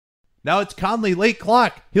Now it's Conley, late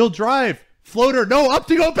clock. He'll drive. Floater, no, up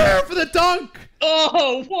to Gobert for the dunk.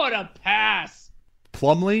 Oh, what a pass.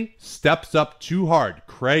 Plumlee steps up too hard.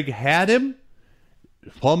 Craig had him.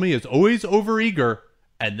 Plumlee is always overeager,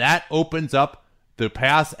 and that opens up the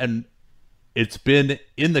pass. And it's been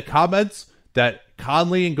in the comments that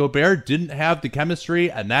Conley and Gobert didn't have the chemistry,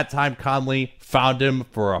 and that time Conley found him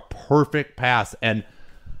for a perfect pass. And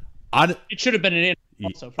it should have been an in.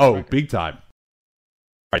 Also, big time.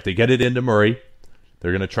 All right, they get it into Murray.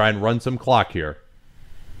 They're going to try and run some clock here.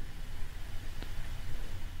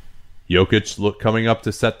 Jokic coming up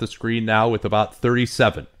to set the screen now with about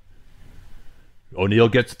 37. O'Neal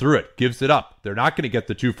gets through it, gives it up. They're not going to get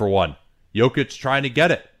the 2-for-1. Jokic trying to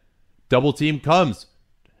get it. Double team comes.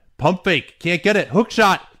 Pump fake, can't get it. Hook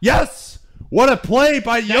shot. Yes! What a play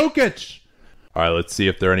by Jokic! All right, let's see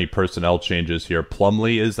if there are any personnel changes here.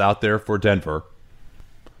 Plumlee is out there for Denver.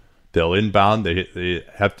 They'll inbound. They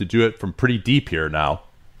have to do it from pretty deep here now.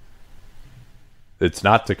 It's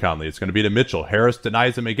not to Conley. It's going to be to Mitchell. Harris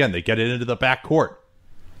denies him again. They get it into the backcourt.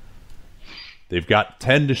 They've got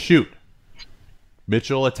 10 to shoot.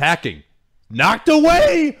 Mitchell attacking. Knocked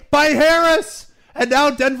away by Harris. And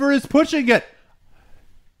now Denver is pushing it.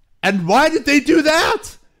 And why did they do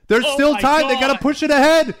that? There's still time. They got to push it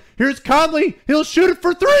ahead. Here's Conley. He'll shoot it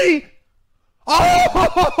for 3.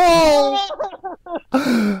 Oh!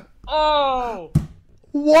 Oh!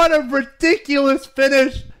 What a ridiculous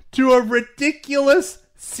finish to a ridiculous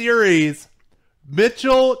series.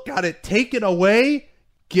 Mitchell got it taken away.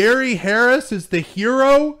 Gary Harris is the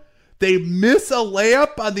hero. They miss a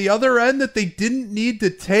layup on the other end that they didn't need to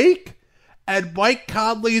take. And Mike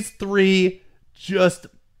Conley's 3 just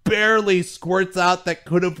barely squirts out that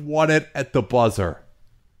could have won it at the buzzer.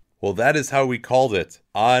 Well, that is how we called it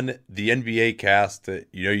on the NBA cast.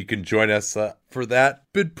 You can join us for that.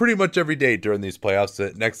 But pretty much every day during these playoffs.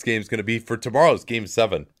 The next game is going to be for tomorrow's Game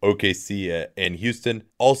 7, OKC and Houston.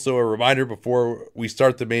 Also, a reminder before we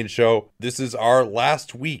start the main show, this is our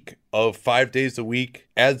last week of 5 days a week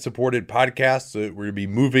ad-supported podcasts. So we're going to be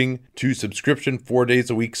moving to subscription 4 days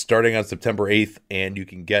a week starting on September 8th. And you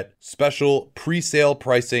can get special pre-sale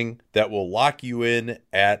pricing that will lock you in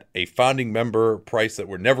at a founding member price that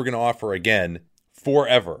we're never going to offer again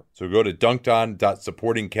forever. So go to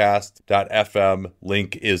duncdon.supportingcast.fm.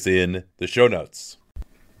 Link is in the show notes.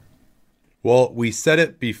 Well, we said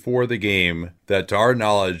it before the game that to our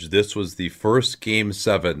knowledge, this was the first Game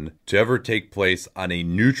 7 to ever take place on a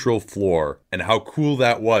neutral floor, and how cool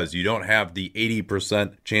that was. You don't have the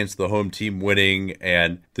 80% chance of the home team winning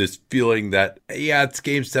and this feeling that, yeah, it's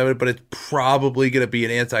Game 7, but it's probably going to be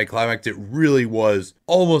an anticlimax. It really was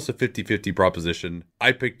almost a 50-50 proposition.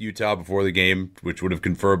 I picked Utah before the game, which would have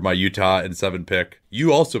confirmed my Utah in 7 pick.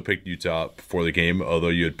 You also picked Utah before the game, although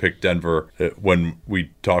you had picked Denver when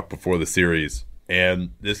we talked before the series.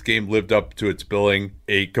 And this game lived up to its billing.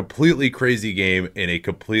 A completely crazy game in a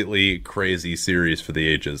completely crazy series for the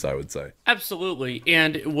ages, I would say. Absolutely.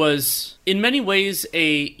 And it was, in many ways,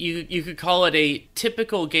 you could call it a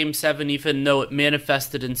typical Game 7, even though it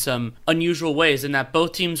manifested in some unusual ways, in that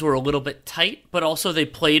both teams were a little bit tight, but also they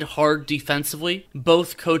played hard defensively.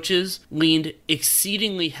 Both coaches leaned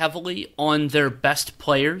exceedingly heavily on their best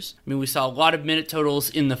players. I mean, we saw a lot of minute totals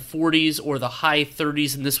in the 40s or the high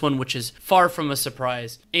 30s in this one, which is far from a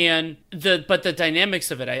surprise. And the dynamics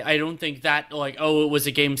of it, I don't think that it was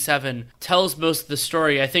a Game 7 tells most of the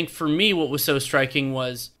story. I think for me what was so striking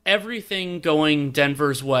was everything going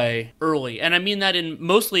Denver's way early. And I mean that in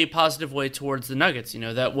mostly a positive way towards the Nuggets.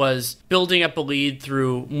 That was building up a lead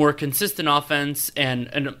through more consistent offense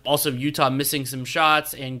and also Utah missing some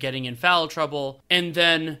shots and getting in foul trouble. And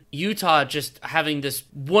then Utah just having this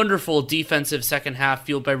wonderful defensive second half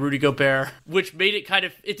fueled by Rudy Gobert, which made it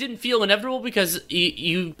it didn't feel inevitable because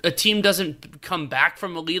a team doesn't come back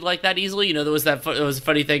from a lead like that easily. There was that it was a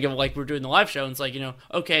funny thing of we're doing the live show and it's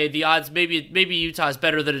okay, the odds, maybe Utah is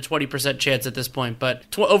better than a 20% chance at this point,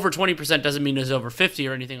 but over 20% doesn't mean it's over 50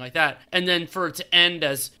 or anything like that. And then for it to end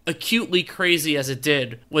as acutely crazy as it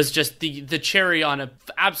did was just the cherry on a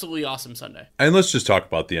absolutely awesome Sunday. And let's just talk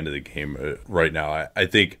about the end of the game right now. I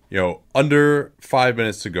think, under 5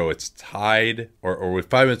 minutes to go, it's tied, or with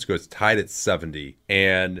 5 minutes to go, it's tied at 70.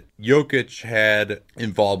 And Jokic had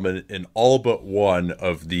involvement in all but one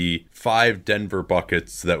of the 5 Denver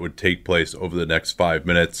buckets that would take place over the next 5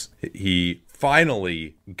 minutes. He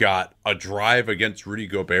finally got a drive against Rudy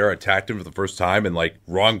Gobert, attacked him for the first time and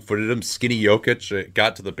wrong-footed him. Skinny Jokic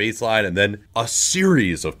got to the baseline, and then a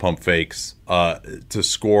series of pump fakes to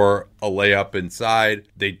score a layup inside.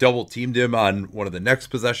 They double-teamed him on one of the next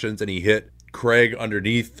possessions, and he hit Craig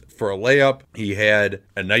underneath for a layup. He had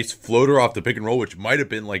a nice floater off the pick and roll, which might have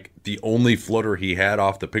been like the only floater he had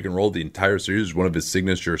off the pick and roll the entire series, one of his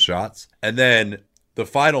signature shots. And then the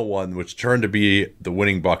final one, which turned to be the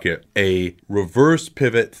winning bucket, a reverse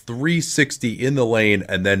pivot 360 in the lane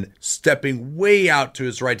and then stepping way out to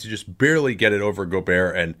his right to just barely get it over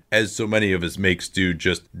Gobert. And as so many of his makes do,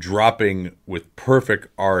 just dropping with perfect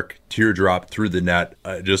arc, teardrop through the net.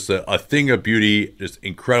 Just a thing of beauty, just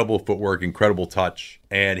incredible footwork, incredible touch.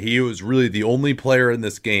 And he was really the only player in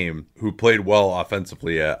this game who played well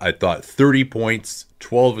offensively. I thought 30 points,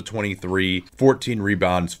 12 of 23, 14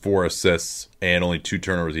 rebounds, 4 assists, and only 2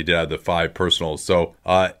 turnovers. He did have the 5 personals. So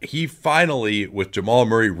he finally, with Jamal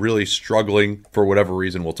Murray really struggling for whatever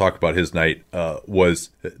reason, we'll talk about his night, was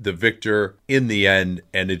the victor in the end.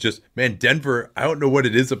 And it just, man, Denver, I don't know what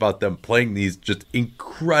it is about them playing these just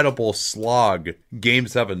incredible slog game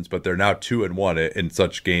sevens, but they're now 2-1 in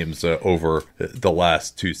such games over the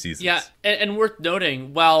last 2 seasons. Yeah, and worth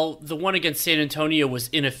noting, while the one against San Antonio was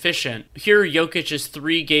inefficient, here Jokic is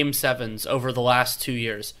 3 game sevens over the last 2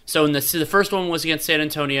 years. So in the first one was against San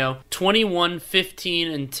Antonio, 21,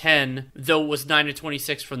 15, and 10, though it was 9 of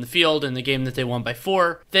 26 from the field in the game that they won by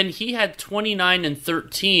 4. Then he had 29 and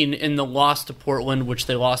 13 in the loss to Portland, which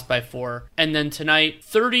they lost by 4. And then tonight,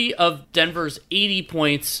 30 of Denver's 80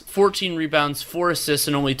 points, 14 rebounds, 4 assists,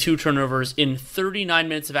 and only 2 turnovers in 39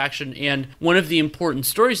 minutes of action. And one of the important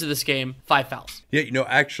stories of this game, 5 fouls. Yeah,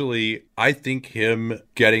 actually, I think him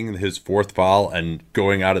getting his 4th foul and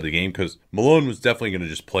going out of the game, because Malone was definitely going to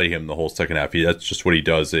just play him the whole second half. That's just what he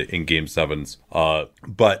does in game sevens.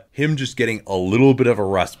 But him just getting a little bit of a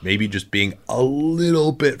rest, maybe just being a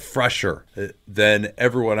little bit fresher than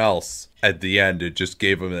everyone else at the end, it just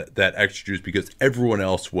gave him that extra juice because everyone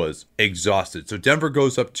else was exhausted. So Denver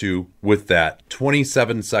goes up 2 with that.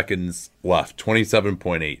 27 seconds left,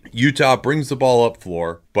 27.8. Utah brings the ball up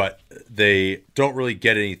floor, but they don't really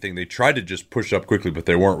get anything. They tried to just push up quickly, but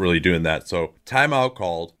they weren't really doing that. So timeout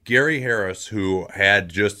called. Gary Harris, who had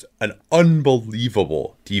just an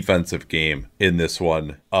unbelievable defensive game in this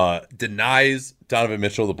one, denies Donovan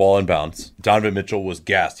Mitchell the ball in bounds. Donovan Mitchell was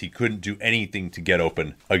gassed. He couldn't do anything to get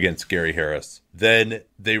open against Gary Harris. Then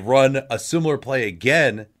they run a similar play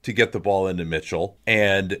again to get the ball into Mitchell,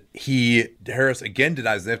 and Harris again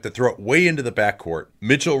denies. They have to throw it way into the backcourt.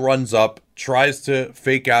 Mitchell runs up, tries to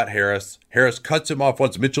fake out Harris. Harris cuts him off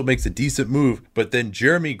once. Mitchell makes a decent move, but then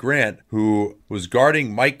Jeremy Grant, who was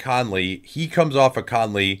guarding Mike Conley, he comes off of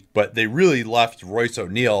Conley, but they really left Royce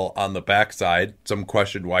O'Neal on the backside. Some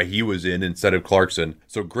questioned why he was in instead of Clarkson.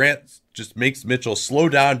 So Grant just makes Mitchell slow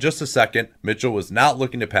down just a second. Mitchell was not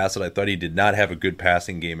looking to pass it. I thought he did not have a good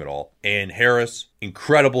passing game at all. And Harris,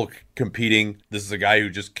 incredible competing. This is a guy who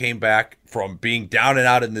just came back from being down and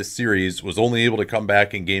out in this series, was only able to come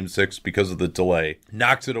back in game 6 because of the delay.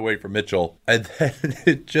 Knocks it away from Mitchell. And then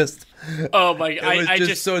it just... Oh my! It was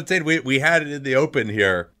just so insane. We had it in the open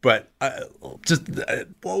here, but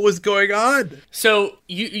what was going on? So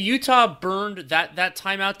Utah burned that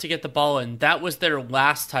timeout to get the ball in. That was their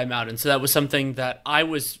last timeout, and so that was something that I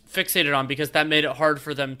was fixated on because that made it hard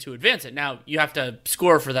for them to advance it. Now you have to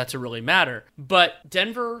score for that to really matter. But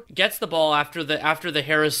Denver gets the ball after the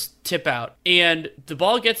Harris tip out, and the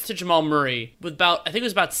ball gets to Jamal Murray with I think it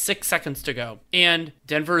was about 6 seconds to go, and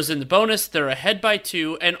Denver is in the bonus. They're ahead by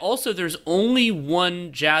 2, and also there's only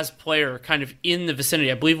one Jazz player kind of in the vicinity.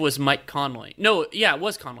 I believe it was Mike Conley. No, yeah, it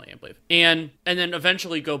was Conley, I believe. And then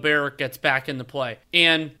eventually Gobert gets back in the play.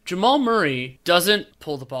 And Jamal Murray doesn't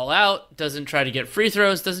pull the ball out, doesn't try to get free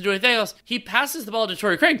throws, doesn't do anything else. He passes the ball to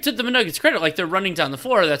Torrey Craig. To the Nuggets' credit, like they're running down the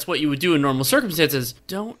floor. That's what you would do in normal circumstances.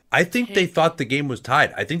 I think they thought the game was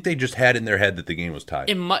tied. I think they just had in their head that the game was tied.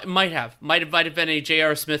 It might have been a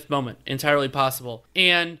J.R. Smith moment. Entirely possible.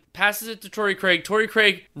 And passes it to Torrey Craig. Torrey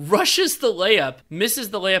Craig rushes the layup, misses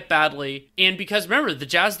the layup badly, and because remember the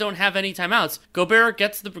Jazz don't have any timeouts, Gobert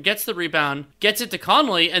gets the rebound, gets it to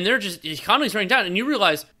Conley, and Conley's running down, and you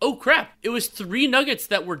realize, oh crap, it was 3 Nuggets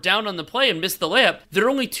that were down on the play and missed the layup. They're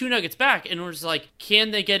only 2 Nuggets back, and we're just like,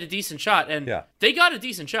 can they get a decent shot? And they got a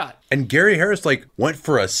decent shot. And Gary Harris went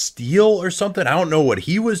for a steal or something. I don't know what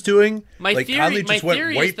he was doing. My theory is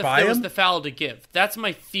there was the foul to give. That's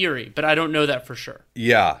my theory, but I don't know that for sure.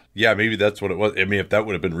 Yeah, maybe that's what it was. I mean, if that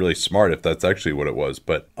would have been really smart, if that's actually what it was.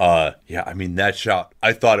 But I mean, that shot,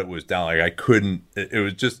 I thought it was down. Like I couldn't. It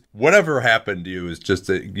was just whatever happened to you was just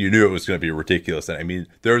you knew it was going to be ridiculous. And I mean,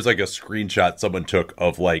 there was like a screenshot someone took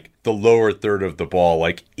of like the lower third of the ball,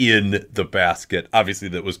 like in the basket. Obviously,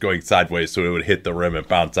 that was going sideways, so it would hit the rim and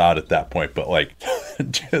bounce out at that point. But like,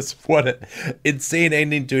 Just what an insane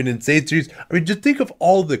ending to an insane series. I mean, just think of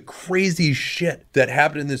all the crazy shit that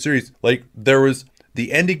happened in this series. Like, there was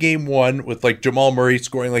the end of game one with like Jamal Murray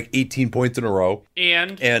scoring like 18 points in a row.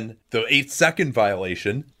 And the 8-second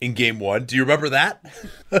violation in game one. Do you remember that?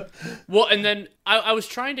 Well, and then I was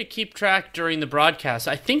trying to keep track during the broadcast.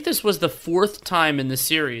 I think this was the fourth time in the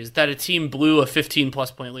series that a team blew a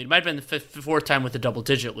 15-plus point lead. It might have been the fourth time with a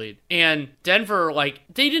double-digit lead. And Denver, like,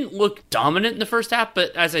 they didn't look dominant in the first half,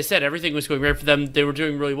 but as I said, everything was going right for them. They were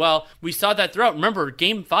doing really well. We saw that throughout. Remember,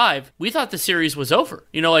 game 5, we thought the series was over.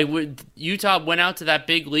 You know, like, Utah went out to that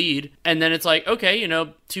big lead, and then it's like, okay, you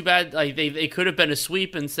know, too bad. Like, they could have been a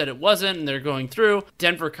sweep, instead it wasn't, and they're going through.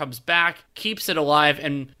 Denver comes back, keeps it alive,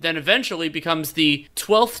 and then eventually becomes the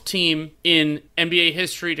 12th team in NBA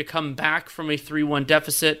history to come back from a 3-1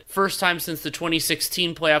 deficit. First time since the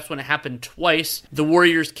 2016 playoffs when it happened twice. The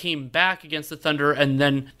Warriors came back against the Thunder, and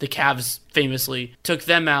then the Cavs famously took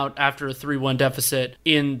them out after a 3-1 deficit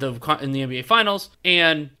in the NBA Finals.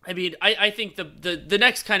 And I mean, I think the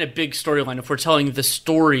next kind of big storyline, if we're telling the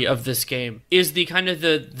story of this game, is the kind of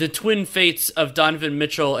the twin fates of Donovan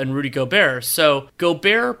Mitchell and Rudy Gobert. So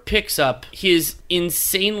Gobert picks up his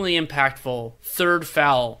insanely impactful third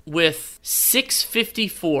foul with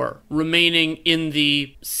 6:54 remaining in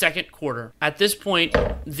the second quarter. At this point,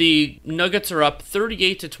 the Nuggets are up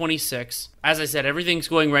 38-26. As I said, everything's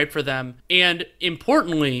going right for them. And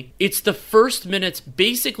importantly, it's the first minutes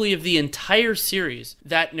basically of the entire series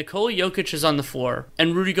that Nikola Jokic is on the floor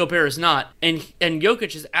and Rudy Gobert is not. And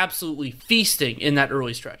Jokic is absolutely feasting in that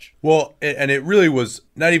early stretch. Well, and it really was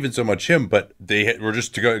not even so much him, but they were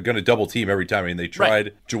just going to double team every time. I mean, they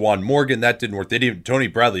tried Juwan Morgan. That didn't work. Tony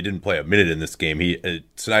Bradley didn't play a minute in this game.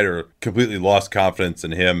 Snyder completely lost confidence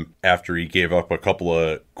in him after he gave up a couple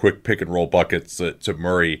of quick pick and roll buckets to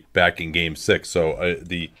Murray back in game 6. So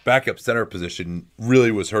the backup center position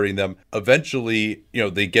really was hurting them. Eventually, you know,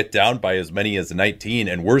 they get down by as many as 19,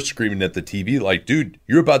 and we're screaming at the TV like, dude,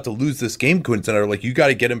 you're about to lose this game, Quinn Snyder. Like, you got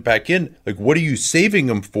to get him back in. Like, what are you saving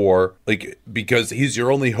him for? Like, because he's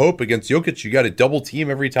your only hope against Jokic. You got to double team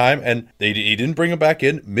every time, and he didn't bring him back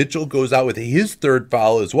in. Mitchell goes out with his third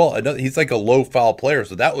foul as well. He's like a low foul player,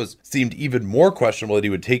 so that seemed even more questionable that he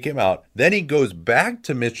would take him out. Then he goes back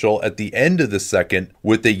to Mitchell at the end of the second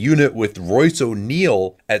with a unit with Royce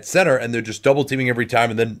O'Neal at center, and they're just double teaming every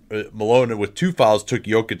time. And then Malone, with 2 fouls, took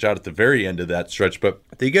Jokic out at the very end of that stretch. But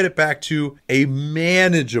they get it back to a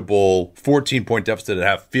manageable 14-point deficit at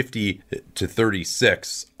half,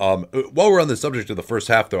 50-36. While we're on the subject of the first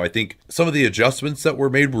half, though, I think some of the adjustments that were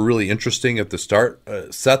made were really interesting at the start.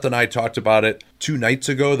 Seth and I talked about it 2 nights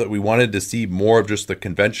ago that we wanted to see more of just the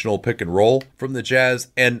conventional pick and roll from the Jazz.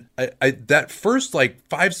 And I that first like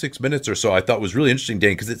 5-6 minutes or so I thought was really interesting,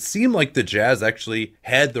 Dan, because it seemed like the Jazz actually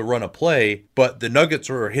had the run of play, but the Nuggets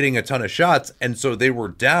were hitting a ton of shots, and so they were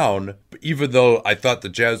down, even though I thought the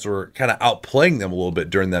Jazz were kind of outplaying them a little bit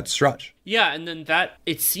during that stretch. Yeah, and then that,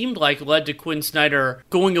 it seemed like, led to Quinn Snyder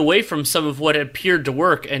going away from some of what appeared to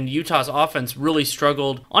work, and Utah's offense really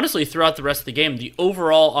struggled, honestly, throughout the rest of the game. The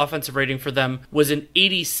overall offensive rating for them was an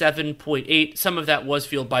 87.8. Some of that was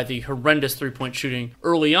fueled by the horrendous three-point shooting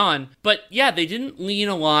early on. But yeah, they didn't lean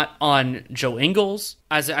a lot on Joe Ingles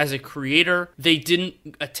as a creator. They didn't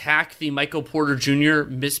attack the Michael Porter Jr.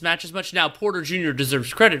 mismatch as much. Now, Porter Jr.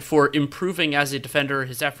 deserves credit for improving as a defender,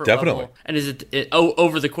 his effort level, and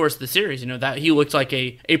over the course of the series. You know, that he looked like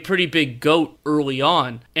a pretty big goat early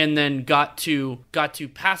on, and then got to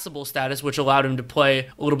passable status, which allowed him to play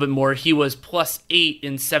a little bit more. He was +8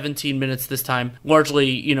 in 17 minutes this time, largely,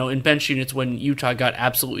 you know, in bench units when Utah got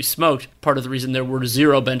absolutely smoked. Part of the reason there were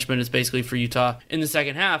 0 bench minutes basically for Utah in the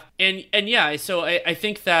second half. And yeah, so I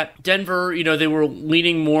think that Denver, you know, they were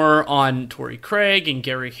leaning more on Torrey Craig and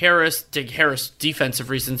Gary Harris. Harris defensive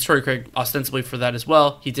reasons, Torrey Craig ostensibly for that as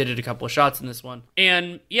well. He did hit a couple of shots in this one.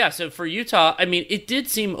 And yeah, so for Utah, I mean, it did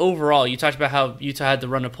seem overall, you talked about how Utah had the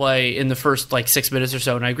run of play in the first like 6 minutes or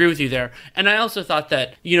so, and I agree with you there. And I also thought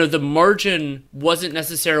that, you know, the margin wasn't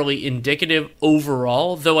necessarily indicative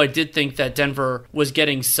overall, though I did think that Denver was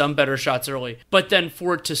getting some better shots early. But then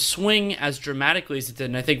for it to swing as dramatically as it did,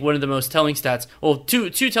 and I think one of the most telling stats, well, two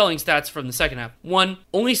telling stats from the second half. One,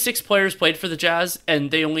 only 6 players played for the Jazz, and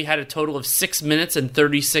they only had a total of 6 minutes and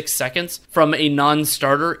 36 seconds from a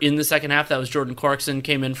non-starter in the second half. That was Jordan Clarkson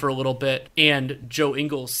came in for a little bit, and Joe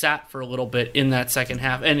Ingles sat for a little bit in that second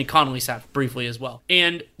half, and Connolly sat briefly as well.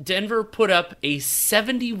 And Denver put up a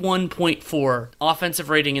 71.4 offensive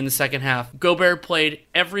rating in the second half. Gobert played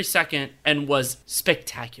every second and was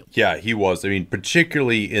spectacular. Yeah, he was. I mean,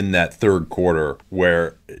 particularly in that third quarter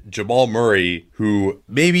where Jamal Murray, who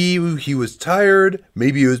maybe he was tired,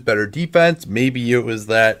 maybe it was better defense, maybe it was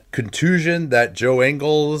that contusion that Joe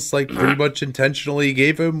Ingles like pretty much intentionally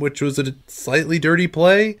gave him, which was a slightly dirty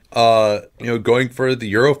play. Going for the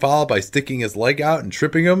Euro foul by sticking his leg out and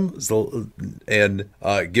tripping him, and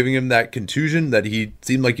giving him that contusion that he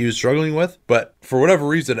seemed like he was struggling with. But for whatever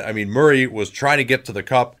reason, I mean, Murray was trying to get to the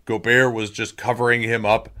cup. Gobert was just covering him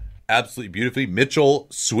up absolutely beautifully. Mitchell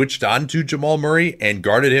switched on to Jamal Murray and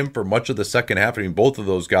guarded him for much of the second half. I mean, both of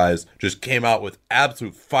those guys just came out with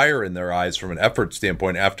absolute fire in their eyes from an effort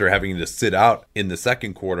standpoint after having to sit out in the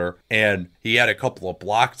second quarter. And he had a couple of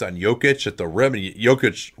blocks on Jokic at the rim, and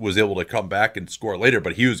Jokic was able to come back and score later,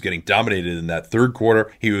 but he was getting dominated in that third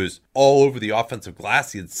quarter. He was all over the offensive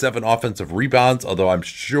glass. He had 7 offensive rebounds, although I'm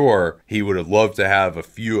sure he would have loved to have a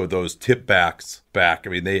few of those tip backs back. I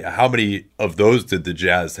mean, how many of those did the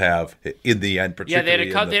Jazz have in the end? Yeah, they had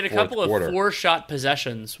a couple of 4-shot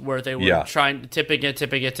possessions where they were trying tipping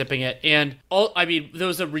it, and there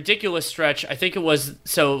was a ridiculous stretch. I think it was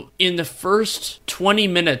in the first 20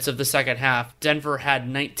 minutes of the second half, Denver had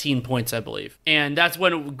 19 points, I believe, and that's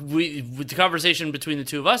when the conversation between the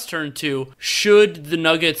two of us turned to, should the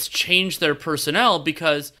Nuggets change their personnel,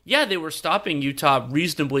 because they were stopping Utah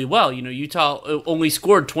reasonably well. Utah only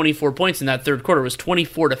scored 24 points in that third quarter. It was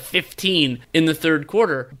 24-15 in the third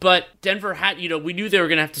quarter, but Denver had, we knew they were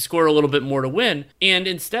going to have to score a little bit more to win, and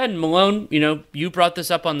instead Malone, you brought this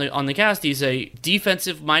up on the cast, he's a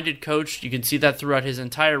defensive minded coach. You can see that throughout his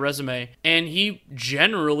entire resume, and he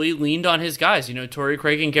generally leaned on his guys, Torrey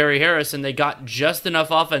Craig and Gary Harris, and they got just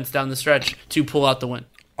enough offense down the stretch to pull out the win.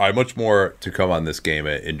 All right, much more to come on this game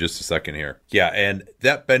in just a second here. Yeah, and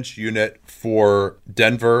that bench unit for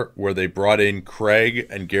Denver, where they brought in Craig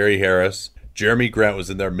and Gary Harris, Jeremy Grant was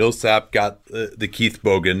in there. Millsap got the Keith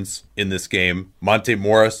Bogans in this game. Monte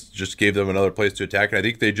Morris just gave them another place to attack. And I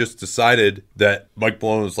think they just decided that Mike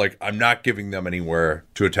Malone was like, I'm not giving them anywhere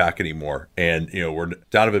to attack anymore. And, we're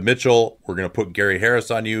Donovan Mitchell. We're going to put Gary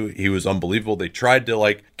Harris on you. He was unbelievable. They tried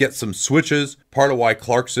to get some switches. Part of why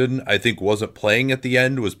Clarkson, I think, wasn't playing at the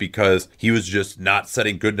end was because he was just not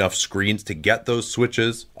setting good enough screens to get those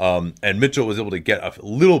switches. And Mitchell was able to get a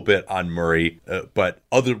little bit on Murray, but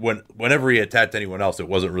whenever he attacked anyone else, it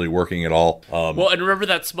wasn't really working at all. And remember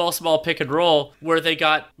that small pick and roll where they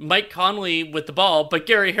got Mike Conley with the ball, but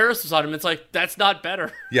Gary Harris was on him. It's like, that's not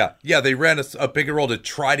better. Yeah, they ran a pick and roll to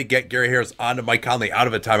try to get Gary Harris onto Mike Conley out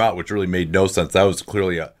of a timeout, which really made no sense. That was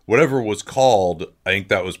clearly whatever was called. I think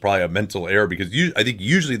that was probably a mental error, because I think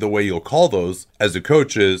usually the way you'll call those as a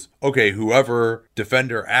coach is, okay, whoever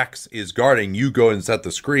defender X is guarding, you go and set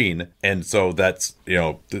the screen. And so that's,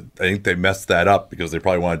 I think they messed that up because they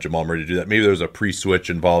probably wanted Jamal Murray to do that. Maybe there's a pre-switch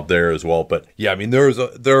involved there as well. But yeah, I mean,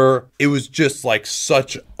 it was just like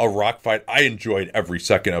such a rock fight. I enjoyed every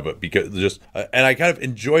second of it because and I kind of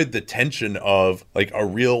enjoyed the tension of like a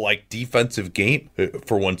real defensive game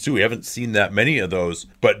for one too. We haven't seen that many of those,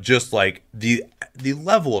 but just like the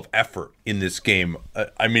level of effort in this game,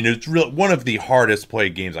 I mean, it's really one of the hardest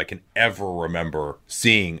played games I can ever remember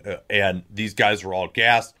seeing. And these guys were all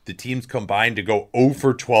gassed. The teams combined to go 0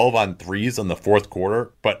 for 12 on threes in the fourth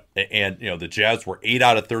quarter. And the Jazz were 8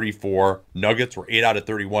 out of 34. Nuggets were 8 out of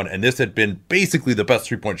 31. And this had been basically the best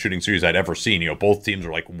 3-point shooting series I'd ever seen. Both teams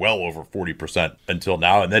were well over 40% until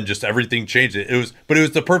now. And then just everything changed. It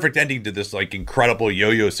was the perfect ending to this incredible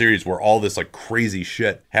yo-yo series where all this crazy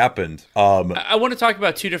shit happened. I want to talk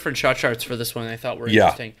about two different shot charts for this one I thought were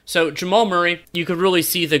interesting. So Jamal Murray, you could really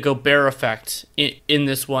see the Gobert effect in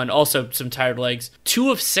this one. Also some tired legs.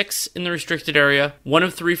 2 of 6 in the restricted area. 1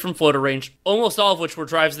 of 3 from floater range. Almost all of which were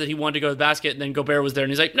drives that he wanted to go to the basket, and then Gobert was there,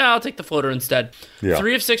 and he's like, no, I'll take the floater instead. Yeah.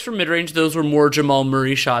 3 of 6 from mid-range. Those were more Jamal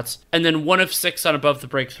Murray shots. And then 1 of 6 on above the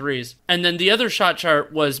break threes. And then the other shot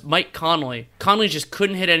chart was Mike Conley. Conley just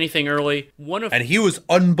couldn't hit anything early. And he was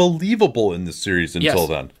unbelievable in this series until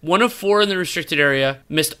then. 1 of 4 in the restricted area.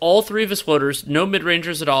 Missed all 3 of his floaters. No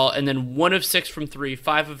mid-rangers at all. And then 1 of 6 from 3.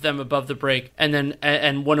 5 of them above the break.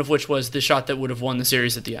 And one of which was the shot that would have won the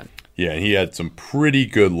series at the end. Yeah, he had some pretty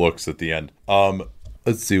good looks at the end.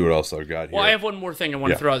 Let's see what else I've got here. Well, I have one more thing I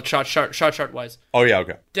want to throw out shot chart wise. Oh yeah,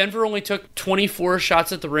 okay. Denver only took 24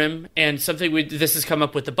 shots at the rim, and this has come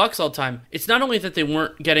up with the Bucks all the time. It's not only that they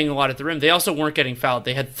weren't getting a lot at the rim, they also weren't getting fouled.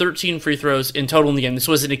 They had 13 free throws in total in the game. This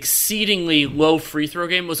was an exceedingly low free throw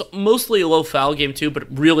game. It was mostly a low foul game too, but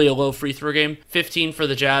really a low free throw game. 15 for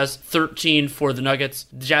the Jazz, 13 for the Nuggets.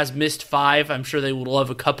 The Jazz missed 5. I'm sure they will love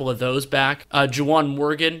a couple of those back. Juwan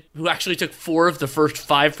Morgan, who actually took 4 of the first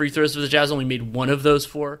 5 free throws for the Jazz, only made 1 of those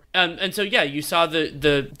 4. And so yeah, you saw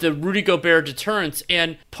the Rudy Gobert deterrence,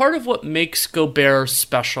 and part of what makes Gobert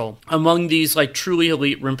special among these like truly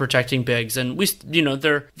elite rim protecting bigs, and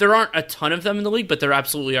there aren't a ton of them in the league, but there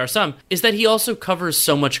absolutely are some, is that he also covers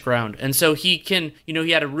so much ground. And so he can,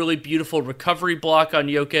 he had a really beautiful recovery block on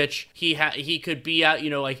Jokic. He could be out,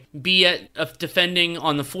 be at defending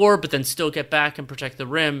on the floor, but then still get back and protect the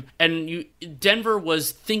rim. And Denver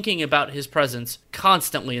was thinking about his presence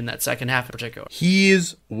constantly in that second half in particular.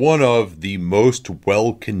 He's one of the most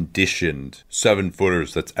well-conditioned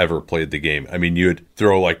 7-footers that's ever played the game. I mean, you'd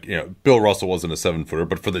throw Bill Russell wasn't a 7-footer,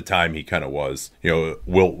 but for the time he kind of was.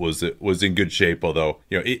 Wilt was in good shape, although,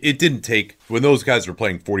 it didn't take, when those guys were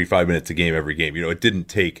playing 45 minutes a game every game, it didn't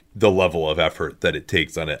take the level of effort that it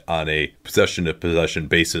takes on a possession-to-possession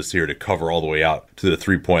basis here to cover all the way out to the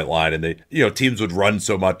three-point line. And they, teams would run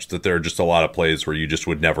so much that there are just a lot of plays where you just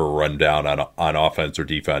would never run down on offense or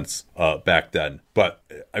defense back then. But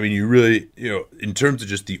I mean, you really, in terms of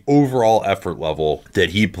just the overall effort level that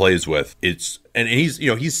he plays with, he's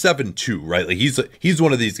 7'2", right? Like he's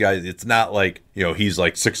one of these guys. It's not like, he's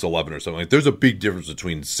like 6'11" or something. Like there's a big difference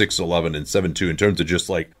between 6'11" and 7'2" in terms of just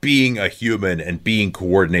like being a human and being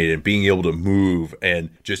coordinated and being able to move and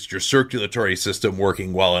just your circulatory system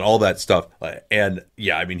working well and all that stuff. And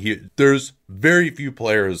yeah, I mean, there's very few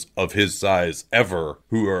players of his size ever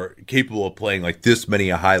who are capable of playing like this many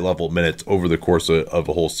high level minutes over the course of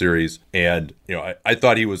a whole series. And, I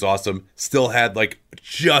thought he was awesome. Still had like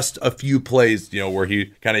just a few plays, where he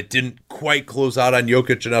kind of didn't quite close out on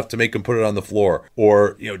Jokic enough to make him put it on the floor,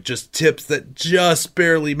 or, just tips that just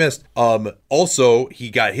barely missed. Also, he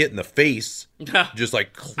got hit in the face, just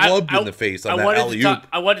like clubbed in the face on that alley-oop.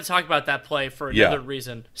 I wanted to talk about that play for another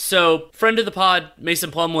reason. So, friend of the pod,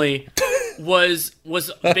 Mason Plumlee, was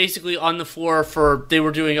basically on the floor they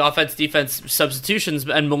were doing offense-defense substitutions,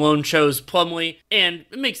 and Malone chose Plumlee, and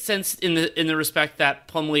it makes sense in the respect that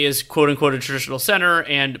Plumlee is quote-unquote a traditional center,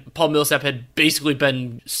 and Paul Millsap had basically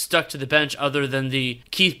been stuck to the bench other than the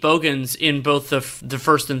Keith Bogans in both the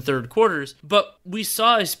first and third quarters. But we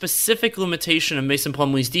saw a specific limitation of Mason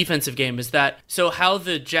Plumlee's defensive game, is that so how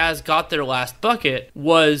the Jazz got their last bucket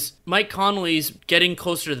was Mike Conley's getting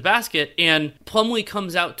closer to the basket, and Plumlee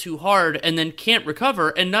comes out too hard and then can't recover.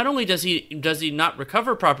 And not only does he not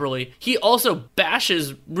recover properly, he also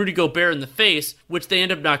bashes Rudy Gobert in the face, which they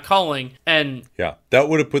end up not calling. And yeah, that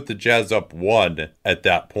would have put the Jazz up 1 at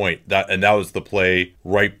that point. That was the play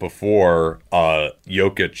right before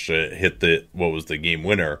Jokic hit the game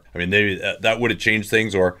winner. I mean, maybe that would have changed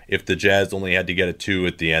things. Or if the Jazz only had to get a 2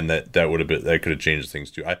 at the end, that could have changed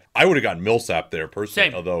things too. I would have gotten Millsap there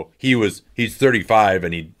personally. Same. Although he's 35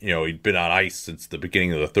 and he'd been on ice since the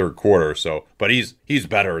beginning of the third quarter. So, but he's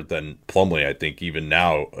better than Plumlee, I think, even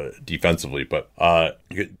now defensively. But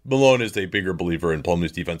Malone is a bigger believer in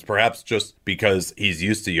Plumlee's defense, perhaps just because he's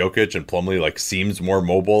used to Jokic, and Plumlee seems more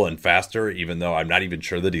mobile and faster, even though I'm not even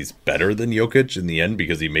sure that he's better than Jokic in the end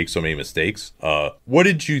because he makes so many mistakes. What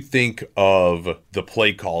did you think of the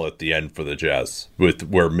play call at the end for the Jazz with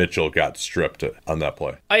where Mitchell got stripped on that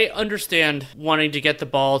play? I understand wanting to get the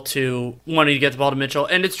ball to Mitchell,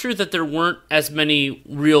 and it's true that there weren't as many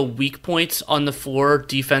real weak points on the floor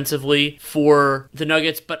defensively for the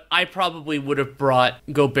Nuggets, but I probably would have brought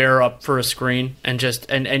Gobert up for a screen and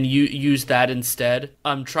use that instead.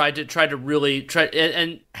 I'm trying to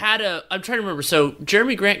remember. So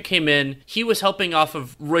Jeremy Grant came in. He was helping off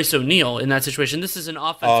of Royce O'Neal in that situation. This is an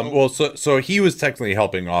offense. So he was technically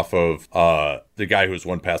helping off of the guy who was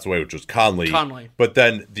one pass away, which was Conley. But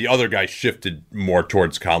then the other guy shifted more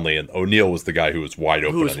towards Conley, and O'Neal was the guy who was wide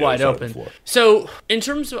open. So in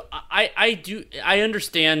terms of, I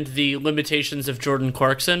understand the limitations of Jordan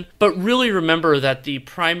Clarkson, but really remember that the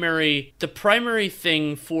primary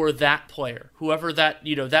thing for that player, whoever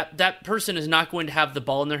that person is not going to have the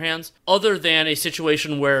ball in their hands other than a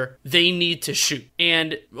situation where they need to shoot.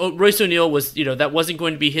 And Royce O'Neal was, that wasn't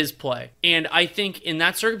going to be his play. And I think in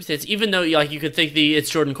that circumstance, even though you could think it's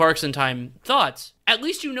Jordan Clarkson time thoughts, at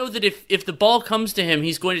least you know that if the ball comes to him,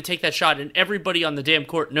 he's going to take that shot, and everybody on the damn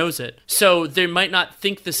court knows it. So they might not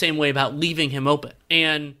think the same way about leaving him open.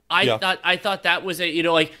 And I thought that was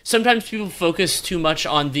like sometimes people focus too much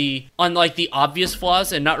on the obvious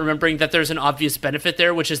flaws and not remembering that there's an obvious benefit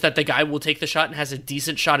there, which is that the guy will take the shot and has a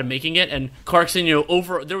decent shot of making it. And Clarkson,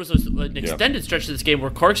 there was an extended stretch of this game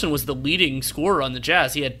where Clarkson was the leading scorer on the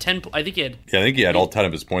Jazz. He had 10. I think he had all 10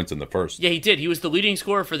 of his points in the first. Yeah, he did. He was the leading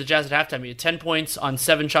scorer for the Jazz at halftime. He had 10 points on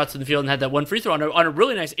 7 shots in the field and had that one free throw on a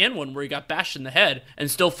really nice and one where he got bashed in the head and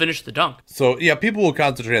still finished the dunk. So yeah, people will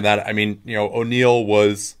concentrate on that. I mean, O'Neal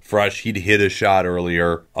was fresh. He'd hit a shot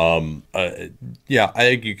earlier. I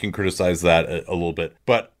think you can criticize that a little bit,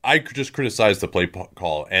 but I just criticize the play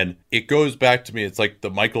call, and it goes back to me. It's like the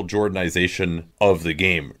Michael Jordanization of the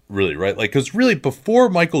game, really, right? Like, because really before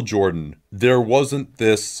Michael Jordan, there wasn't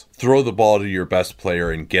this throw the ball to your best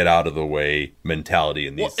player and get out of the way mentality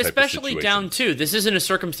in these type of situations. Especially down two. This isn't a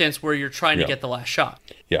circumstance where you're trying to get the last shot.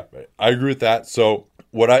 Yeah, I agree with that. So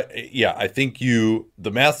I think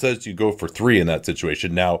the math says you go for 3 in that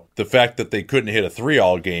situation. Now, the fact that they couldn't hit a 3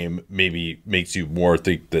 all game maybe makes you more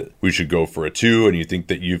think that we should go for a 2, and you think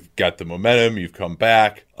that you've got the momentum, you've come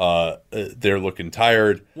back, they're looking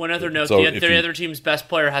tired. One other note, the other team's best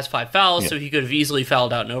player has 5 fouls, so he could have easily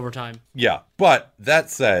fouled out in overtime. Yeah, but that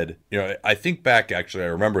said, I think back, actually, I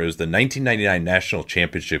remember it was the 1999 National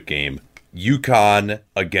Championship game, UConn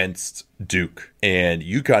against Duke, and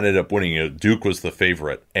UConn ended up winning it. Duke was the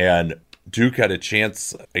favorite, and Duke had a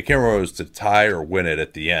chance, I can't remember if it was to tie or win it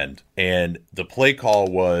at the end, and the play call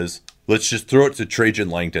was, let's just throw it to Trajan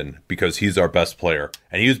Langton because he's our best player.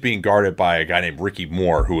 And he was being guarded by a guy named Ricky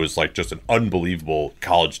Moore, who was like just an unbelievable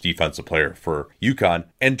college defensive player for UConn.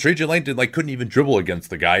 And Trajan Langton couldn't even dribble against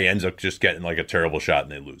the guy. He ends up just getting a terrible shot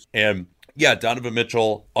and they lose. And yeah, Donovan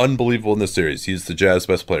Mitchell, unbelievable in this series. He's the Jazz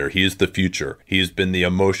best player. He is the future. He's been the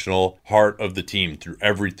emotional heart of the team through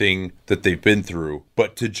everything that they've been through.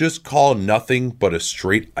 But to just call nothing but a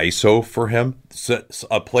straight ISO for him,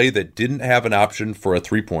 a play that didn't have an option for a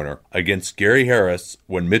three-pointer against Gary Harris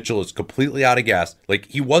when Mitchell is completely out of gas,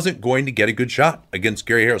 he wasn't going to get a good shot against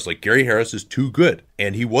Gary Harris. Gary Harris is too good.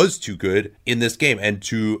 And he was too good in this game. And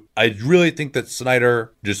I really think that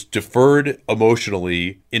Snyder just deferred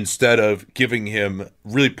emotionally instead of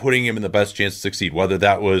really putting him in the best chance to succeed, whether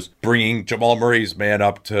that was bringing Jamal Murray's man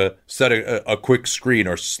up to set a quick screen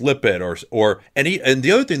or slip it and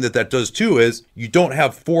the other thing that does too is you don't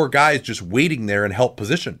have 4 guys just waiting there in help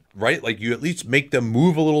position, right? You at least make them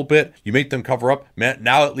move a little bit. You make them cover up. Man,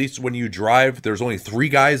 now at least when you drive, there's only 3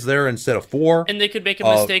 guys there instead of 4. And they could make a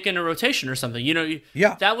mistake in a rotation or something.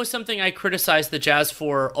 That was something I criticized the Jazz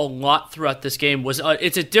for a lot throughout this game. Was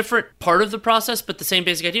it's a different part of the process, but the same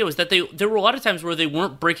basic idea was that there were a lot of times where they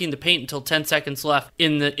weren't breaking the paint until 10 seconds left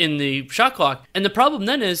in the shot clock. And the problem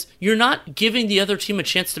then is you're not giving the other team a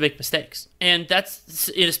chance to make mistakes. And that's,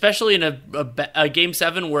 especially in a Game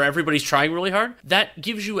 7 where everybody's trying really hard, that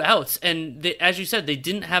gives you outs. And as you said, they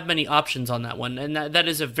didn't have many options on that one. And that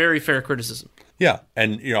is a very fair criticism. Yeah,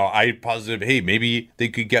 and I positive, hey, maybe they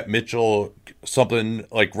could get Mitchell something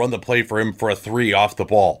run the play for him for a 3 off the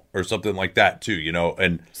ball or something like that too,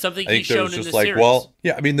 and something I think he's shown in this series. Well,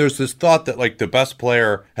 yeah, I mean, there's this thought that the best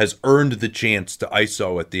player has earned the chance to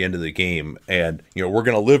ISO at the end of the game, and we're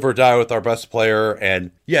gonna live or die with our best player, and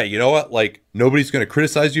yeah, you know what, nobody's gonna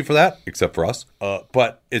criticize you for that except for us.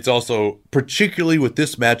 But it's also particularly with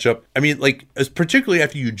this matchup. I mean, particularly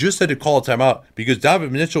after you just had to call a timeout because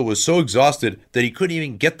Donovan Mitchell was so exhausted that he couldn't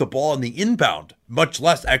even get the ball in the inbound, much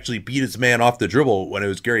less actually beat his man off the dribble when it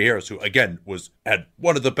was Gary Harris, who again had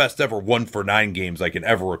one of the best ever 1-for-9 games I can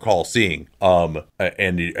ever recall seeing.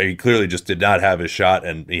 And he clearly just did not have his shot,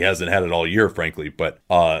 and he hasn't had it all year, frankly. But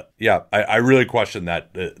I really question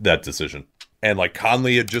that decision. And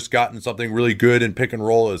Conley had just gotten something really good in pick and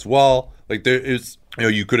roll as well. There is,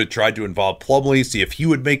 you could have tried to involve Plumlee, see if he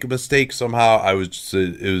would make a mistake somehow.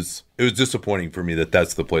 It was disappointing for me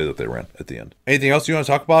that's the play that they ran at the end. Anything else you want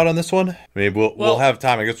to talk about on this one? Maybe we'll have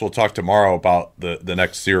time. I guess we'll talk tomorrow about the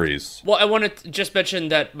next series. Well, I want to just mention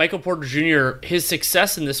that Michael Porter Jr., his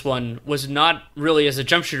success in this one was not really as a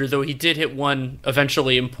jump shooter, though he did hit one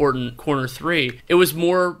eventually important corner 3. It was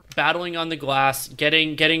more battling on the glass,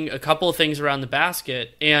 getting a couple of things around the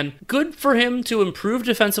basket, and good for him to improve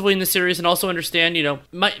defensively in the series and also understand,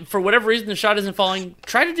 for whatever reason the shot isn't falling,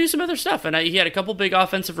 try to do some other stuff. And he had a couple big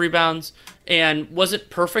offensive rebounds. and wasn't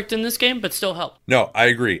perfect in this game, but still helped. No, I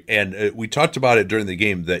agree. And we talked about it during the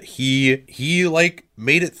game that he like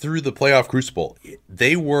made it through the playoff crucible.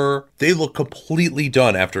 They look completely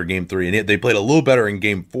done after game 3, and they played a little better in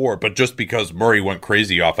game 4, but just because Murray went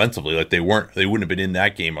crazy offensively, like they wouldn't have been in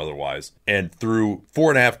that game otherwise. And through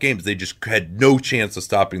 4.5 games, they just had no chance of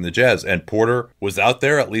stopping the Jazz. And Porter was out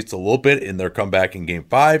there at least a little bit in their comeback in game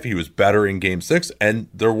 5. He was better in game 6, and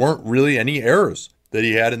there weren't really any errors that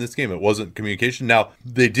he had in this game. It wasn't communication. Now,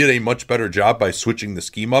 they did a much better job by switching the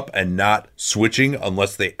scheme up and not switching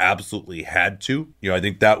unless they absolutely had to. I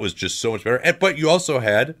think that was just so much better. But you also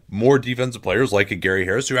had more defensive players like a Gary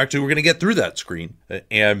Harris who actually were going to get through that screen.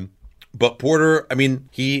 But Porter, I mean,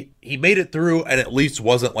 he made it through and at least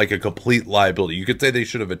wasn't like a complete liability. You could say they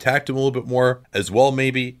should have attacked him a little bit more as well,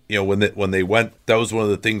 maybe. When they went, that was one of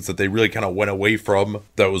the things that they really kind of went away from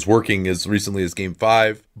that was working as recently as game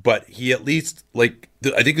 5. But he at least, I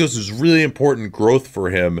think this is really important growth for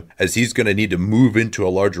him as he's going to need to move into a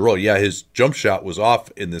larger role. Yeah, his jump shot was off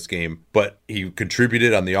in this game, but he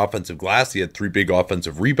contributed on the offensive glass. He had 3 big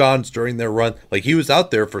offensive rebounds during their run. He was out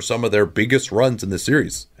there for some of their biggest runs in the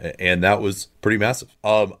series, and that was pretty massive.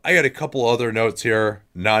 I got a couple other notes here,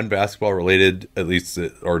 non-basketball related, at least,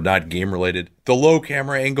 or not game related. The low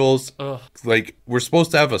camera angles, we're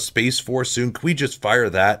supposed to have a Space Force soon. Can we just fire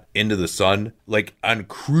that into the sun? On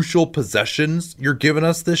crucial possessions, you're giving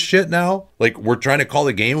us this shit now? We're trying to call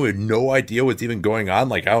the game. We have no idea what's even going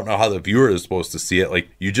on. I don't know how the viewer is supposed to see it.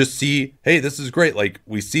 You just see, hey, this is great.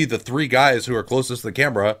 We see the 3 guys who are closest to the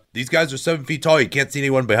camera. These guys are 7 feet tall. You can't see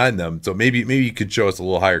anyone behind them. So maybe you could show us a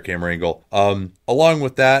little higher camera angle. Along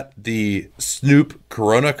with that, the Snoop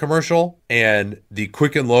Corona commercial and the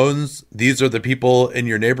Quicken Loans. These are the people in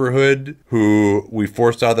your neighborhood who we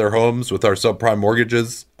forced out of their homes with our subprime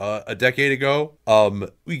mortgages a decade ago.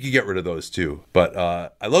 We could get rid of those too. But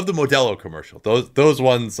I love the Modelo commercial. Those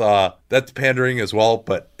ones, that's pandering as well,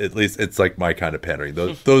 but at least it's my kind of pandering.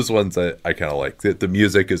 Those ones I kind of like. The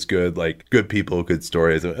music is good, good people, good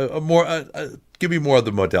stories. Give me more of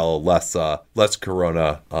the Modelo, less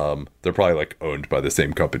Corona. They're probably owned by the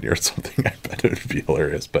same company or something. I bet it would be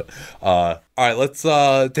hilarious. But all right, let's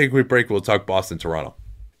take a quick break. We'll talk Boston, Toronto.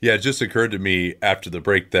 Yeah, it just occurred to me after the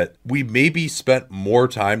break that we maybe spent more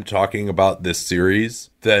time talking about this series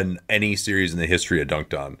than any series in the history of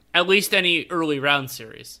Dunked On. At least any early round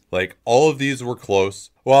series. All of these were close.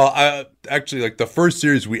 Well, the first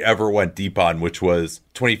series we ever went deep on, which was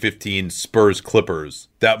 2015 Spurs Clippers,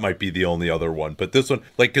 that might be the only other one. But this one,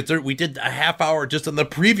 we did a half hour just on the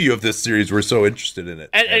preview of this series. We're so interested in it.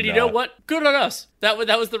 And you know what? Good on us. That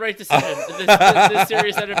was the right decision. This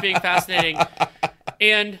series ended up being fascinating.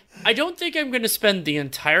 And I don't think I'm going to spend the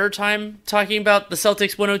entire time talking about the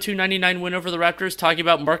Celtics 102-99 win over the Raptors, talking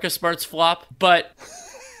about Marcus Smart's flop, but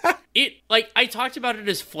I talked about it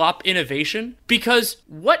as flop innovation because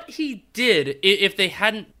what he did, if they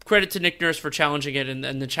hadn't, credit to Nick Nurse for challenging it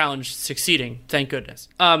and the challenge succeeding, thank goodness.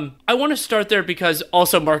 I want to start there because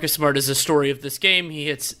also Marcus Smart is the story of this game. He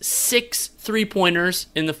hits 5 3-pointers,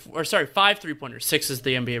 6 is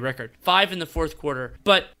the NBA record, 5 in the fourth quarter,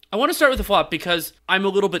 but I want to start with the flop because I'm a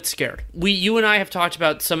little bit scared. You and I have talked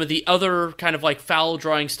about some of the other kind of foul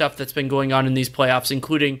drawing stuff that's been going on in these playoffs,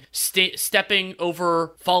 including stepping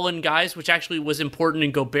over fallen guys, which actually was important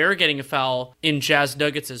in Gobert getting a foul in Jazz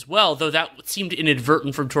Nuggets as well, though that seemed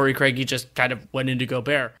inadvertent from Torrey Craig. He just kind of went into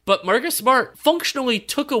Gobert. But Marcus Smart functionally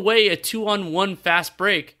took away a 2-on-1 fast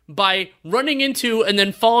break by running into and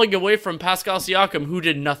then falling away from Pascal Siakam, who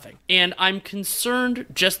did nothing. And I'm concerned,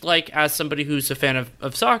 just as somebody who's a fan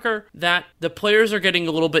of soccer, that the players are getting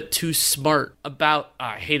a little bit too smart about,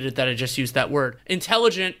 I hated that I just used that word,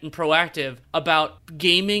 intelligent and proactive about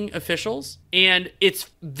gaming officials. And it's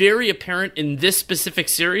very apparent in this specific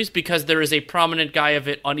series because there is a prominent guy of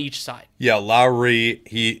it on each side. Yeah, Lowry,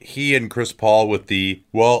 he and Chris Paul with the,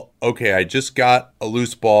 I just got a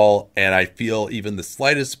loose ball and I feel even the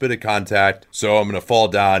slightest bit of contact, so I'm going to fall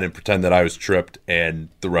down and pretend that I was tripped, and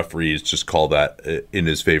the referees just call that in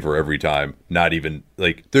his favor every time. Not even,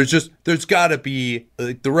 there's got to be,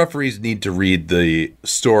 the referees need to read the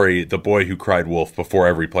story, The Boy Who Cried Wolf, before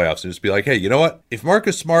every playoffs and just be like, hey, you know what? If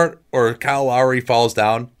Marcus Smart or Kyle Lowry falls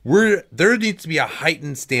down, there needs to be a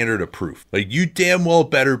heightened standard of proof. You damn well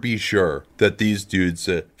better be sure that these dudes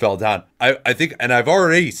fell down. I think, and I've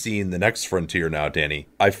already seen the next frontier now, Danny.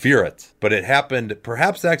 I fear it. But it happened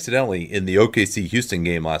perhaps accidentally in the OKC Houston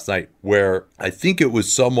game last night, where I think it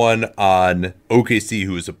was someone on OKC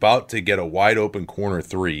who was about to get a wide open corner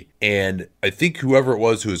 3. and I think whoever it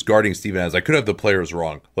was who was guarding Steven Adams, I could have the players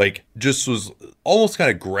wrong, like just was almost kind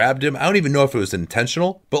of grabbed him. I don't even know if it was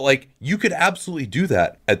intentional, but like you could absolutely do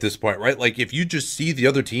that at this point, right? Like if you just see the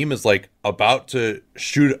other team is like about to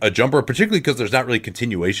shoot a jumper, particularly because there's not really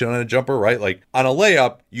continuation on a jumper, right? Like on a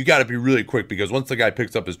layup, you got to be really quick because once the guy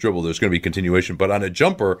picks up his dribble, there's going to be continuation. But on a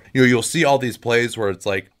jumper, you'll see all these plays where it's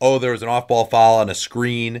like, oh, there was an off-ball foul on a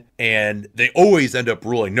screen, and they always end up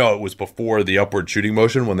ruling, no, it was before the upward shooting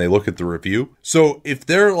motion when they look at the review. So if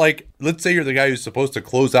they're like, let's say you're the guy who's supposed to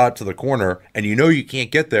close out to the corner and you know you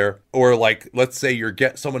can't get there, or like let's say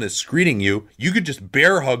someone is screening you, you could just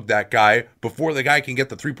bear hug that guy before the guy can get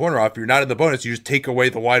the 3-pointer off. You're not in the bonus, you just take away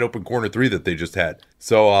the wide open corner 3 that they just had.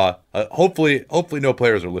 So hopefully no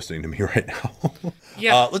players are listening to me right now.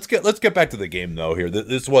 Yeah. Let's get back to the game though here.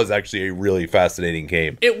 This was actually a really fascinating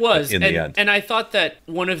game. It was in the end. And I thought that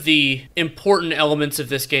one of the important elements of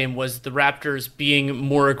this game was the Raptors being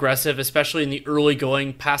more aggressive, especially in the early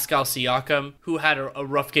going. Pascal Siakam, who had a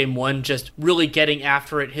rough game 1, just really getting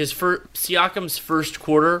after it. Siakam's first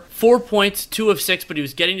quarter, 4 points, 2 of 6, but he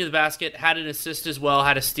was getting to the basket, had an assist as well,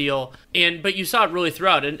 had a steal. But you saw it really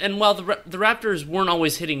throughout. And while the Raptors weren't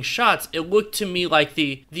always hitting shots, it looked to me like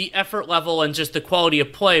the effort level and just the quality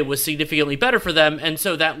of play was significantly better for them. And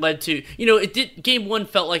so that led to, game 1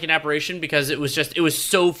 felt like an aberration because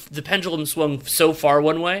the pendulum swung so far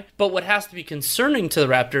one way. But what has to be concerning to the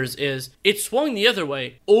Raptors is it swung the other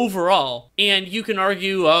way overall. And you can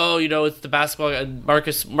argue, it's the basketball,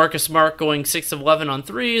 Marcus Smart going 6 of 11 on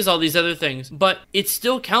threes, all these other things. But it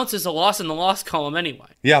still counts as a loss in the loss column anyway.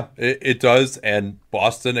 Yeah, it does. And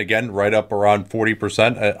Boston, again, right up around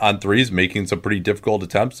 40% on threes, making some pretty difficult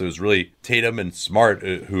attempts. It was really Tatum and Smart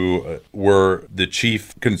who were the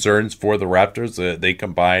chief concerns for the Raptors. They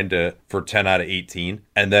combined for 10 out of 18.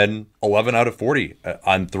 And then 11 out of 40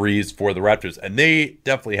 on threes for the Raptors. And they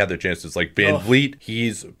definitely had their chances. Like Van Vliet,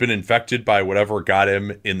 he's been infected by whatever got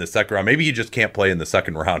him in the second round. Maybe he just can't play in the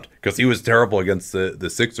second round because he was terrible against the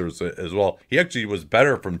Sixers as well. He actually was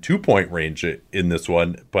better from 2-point range in this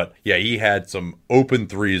one. But yeah, he had some open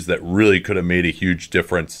threes that really could have made a huge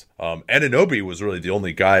difference. Anunoby was really the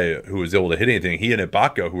only guy who was able to hit anything. He and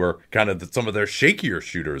Ibaka, who are kind of some of their shakier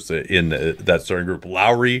shooters in that starting group.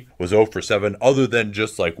 Lowry was 0 for 7, other than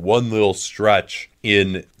just like one little stretch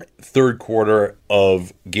in third quarter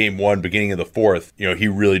of game 1, beginning of the fourth. He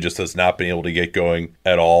really just has not been able to get going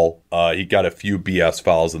at all. He got a few BS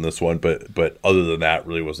fouls in this one, but other than that,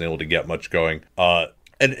 really wasn't able to get much going.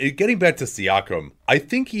 And getting back to Siakam, I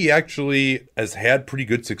think he actually has had pretty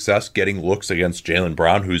good success getting looks against Jaylen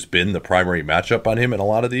Brown, who's been the primary matchup on him in a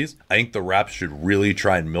lot of these. I think the Raps should really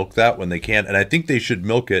try and milk that when they can. And I think they should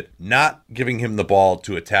milk it not giving him the ball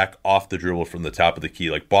to attack off the dribble from the top of the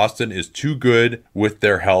key. Like Boston is too good with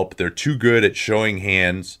their help. They're too good at showing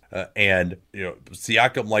hands. And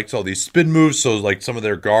Siakam likes all these spin moves. So like some of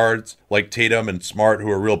their guards, like Tatum and Smart,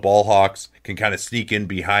 who are real ball hawks, can kind of sneak in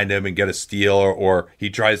behind him and get a steal, or he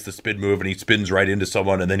tries the spin move and he spins right into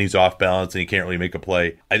someone and then he's off balance and he can't really make a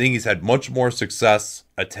play. I think he's had much more success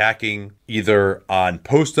attacking either on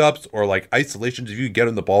post-ups or like isolations. If you get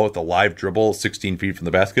him the ball with a live dribble 16 feet from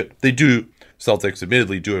the basket, Celtics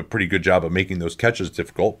admittedly do a pretty good job of making those catches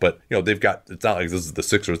difficult, but they've got, it's not like this is the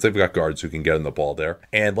Sixers, they've got guards who can get in the ball there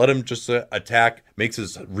and let him just attack, makes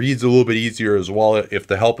his reads a little bit easier as well if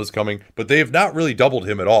the help is coming, but they have not really doubled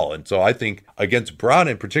him at all. And so I think against Brown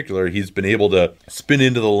in particular, he's been able to spin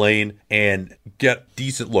into the lane and get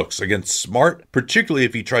decent looks against Smart, particularly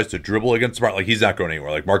if he tries to dribble against Smart. Like he's not going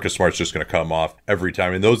anywhere. Like Marcus Smart's just going to come off every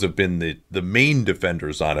time, and those have been the main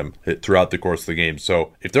defenders on him throughout the course of the game.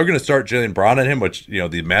 So if they're going to start Jaylen Brown on him, which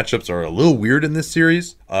the matchups are a little weird in this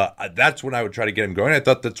series, that's when I would try to get him going. I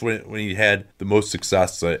thought that's when he had the most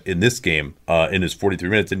success in this game in his 43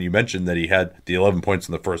 minutes. And you mentioned that he had the 11 points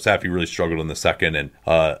in the first half. He really struggled in the second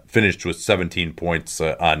and finished with 17 points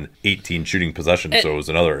on 18 shooting possessions. So it was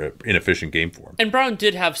another inefficient game for him. And Brown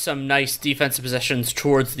did have some nice defensive possessions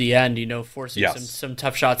towards the end, forcing some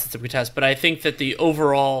tough shots and some contests. But I think that the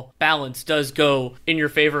overall balance does go in your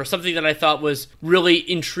favor. Something that I thought was really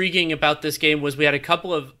intriguing about this game was we had a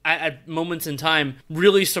couple of, at moments in time,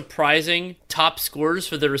 really surprising top scorers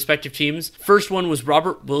for their respective teams. First one was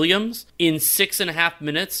Robert Williams in 6.5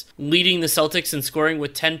 minutes, leading the Celtics in scoring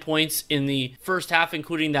with 10 points in the first half,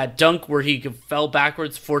 including that dunk where he fell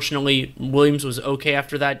backwards. Fortunately, Williams was okay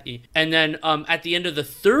after that. And then at the end of the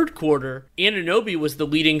third quarter, Anunoby was the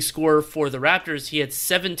leading scorer for the Raptors. He had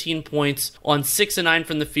 17 points on 6 of 9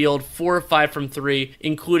 from the field, 4 of 5 from 3,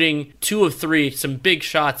 including 2 of 3, some big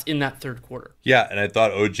shots in that third quarter. Yeah, and I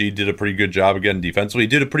thought OG did a pretty good job again defensively. He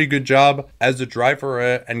did a pretty good job as a driver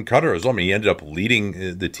and cutter as well. I mean, he ended up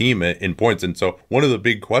leading the team in points. And so one of the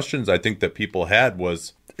big questions I think that people had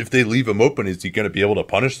was, if they leave him open, is he going to be able to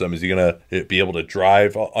punish them? Is he going to be able to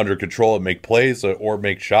drive under control and make plays or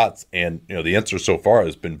make shots? And the answer so far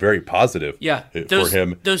has been very positive. Yeah, for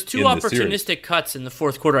him. Those two opportunistic cuts in the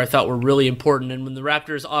fourth quarter I thought were really important. And when the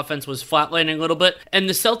Raptors' offense was flatlining a little bit, and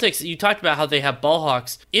the Celtics, you talked about how they have ball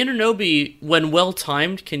hawks. Anunoby, when well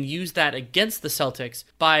timed, can use that against the Celtics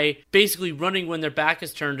by basically running when their back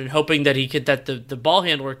is turned and hoping that the ball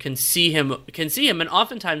handler can see him. And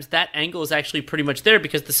oftentimes that angle is actually pretty much there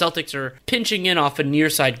because the Celtics are pinching in off a near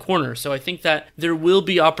side corner. So I think that there will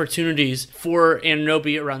be opportunities for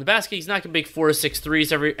Anunoby around the basket. He's not going to make 4 or 6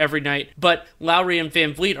 threes every night, but Lowry and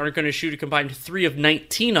Van Vliet aren't going to shoot a combined 3 of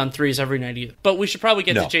 19 on threes every night either. But we should probably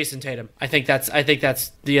get to Jason Tatum. I think that's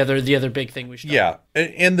the other big thing we should. Yeah,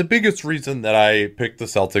 and the biggest reason that I picked the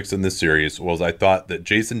Celtics in this series was I thought that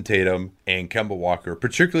Jason Tatum and Kemba Walker,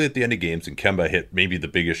 particularly at the end of games, and Kemba hit maybe the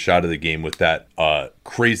biggest shot of the game with that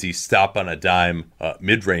crazy stop on a dime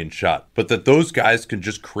mid-range shot, but that those guys can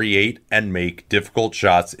just create and make difficult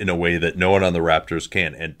shots in a way that no one on the Raptors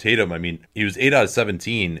can. And Tatum, I mean, he was 8 out of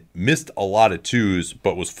 17, missed a lot of twos,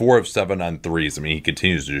 but was 4 of 7 on threes. I mean, he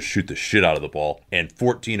continues to just shoot the shit out of the ball, and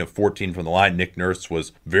 14 of 14 from the line. Nick Nurse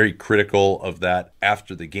was very critical of that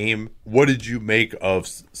after the game. What did you make of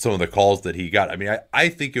some of the calls that he got? I mean, I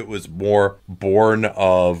think it was more born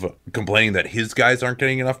of complaining that his guys aren't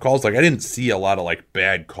getting enough calls. Like, I didn't see a lot of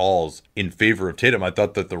bad calls in favor of Tatum. I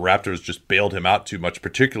thought that the Raptors just bailed him out too much,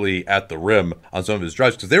 particularly at the rim on some of his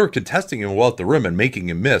drives, because they were contesting him well at the rim and making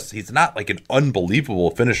him miss. He's not an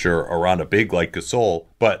unbelievable finisher around a big like Gasol,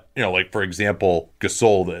 but for example,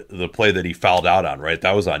 Gasol, the play that he fouled out on, right?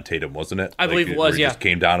 That was on Tatum, wasn't it? I believe it was, yeah. Just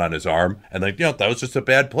came down on his arm, and that was just a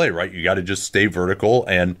bad play, right? You got to just stay vertical,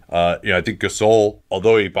 and I think Gasol,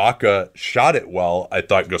 although Ibaka shot it well, I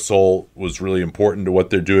thought Gasol was really important to what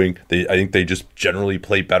they're doing. I think they just generally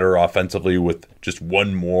play better offensively with just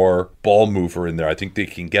one more ball mover in there. I think they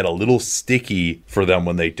can get a little sticky for them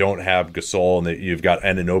when they don't have Gasol, and you've got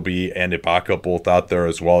Anunoby and Ibaka both out there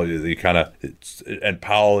as well. And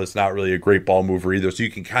Powell is not really a great ball mover either. So you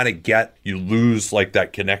can kind of you lose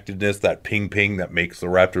that connectedness, that ping that makes the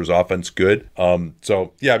Raptors offense good.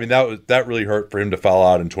 So yeah, I mean, that really hurt for him to foul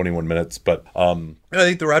out in 21 minutes. But I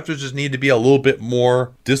think the Raptors just need to be a little bit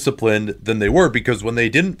more disciplined than they were, because when they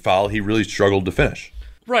didn't foul, he really struggled to finish.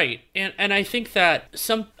 Right, and I think that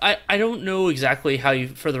I don't know exactly how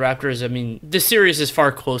for the Raptors, I mean, this series is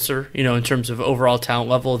far closer, in terms of overall talent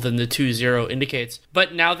level than the 2-0 indicates,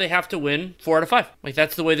 but now they have to win 4 out of 5.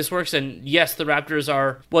 That's the way this works, and yes, the Raptors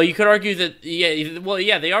are, well, you could argue that,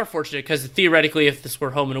 they are fortunate, because theoretically, if this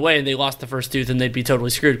were home and away and they lost the first 2, then they'd be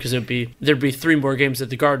totally screwed, because there'd be 3 more games at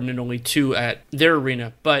the Garden and only 2 at their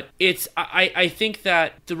arena, but I think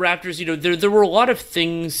that the Raptors, there were a lot of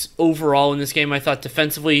things overall in this game I thought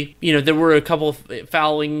defensively. There were a couple of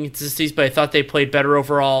fouling inconsistencies, but I thought they played better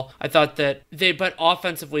overall. I thought that but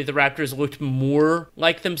offensively, the Raptors looked more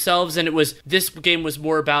like themselves, and this game was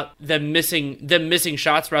more about them missing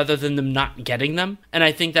shots rather than them not getting them. And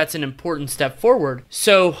I think that's an important step forward.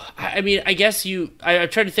 So, I mean, I guess I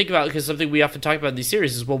tried to think about, because something we often talk about in these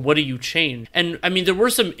series is, well, what do you change? And I mean, there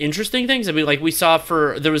were some interesting things. I mean, we saw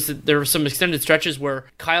there were some extended stretches where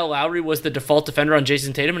Kyle Lowry was the default defender on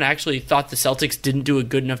Jason Tatum, and I actually thought the Celtics didn't do a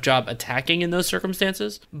good enough job attacking in those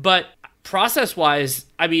circumstances. But process-wise,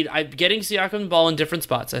 I mean, I'm getting Siakam the ball in different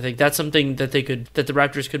spots. I think that's something that the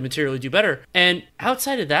Raptors could materially do better. And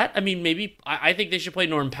outside of that, I mean, maybe I think they should play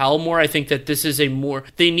Norman Powell more. I think that this is they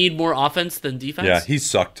need more offense than defense. Yeah, he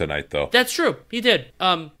sucked tonight, though. That's true. He did.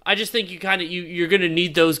 I just think you're going to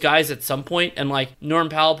need those guys at some point, and Norman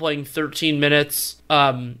Powell playing 13 minutes.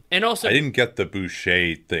 And also, I didn't get the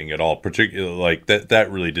Boucher thing at all. Particularly,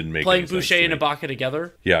 that really didn't make playing any sense Boucher and Ibaka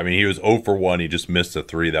together. Yeah, I mean, he was 0 for 1. He just missed a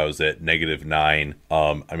 3. That was at -9.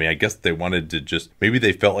 I mean, I guess they wanted to maybe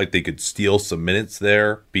they felt like they could steal some minutes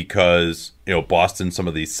there because Boston, some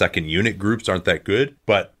of these second unit groups aren't that good.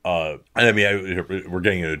 But I mean, we're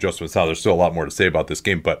getting into adjustments now. There's still a lot more to say about this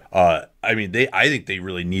game, but I mean, I think they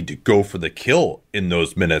really need to go for the kill in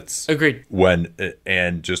those minutes. Agreed.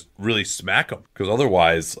 And just really smack them, because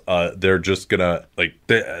otherwise they're just gonna I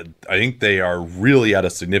think they are really at a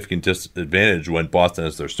significant disadvantage when Boston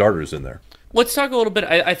has their starters in there. Let's talk a little bit.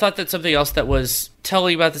 I thought that something else that was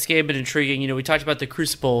telling about this game and intriguing, we talked about the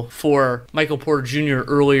crucible for Michael Porter Jr.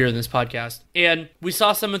 earlier in this podcast, and we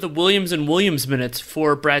saw some of the Williams and Williams minutes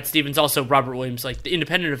for Brad Stevens. Also, Robert Williams, like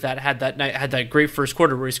independent of that, had that great first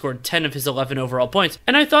quarter where he scored 10 of his 11 overall points.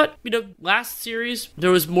 And I thought, last series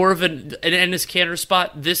there was more of an Enes Kanter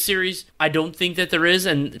spot. This series, I don't think that there is,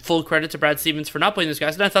 and full credit to Brad Stevens for not playing those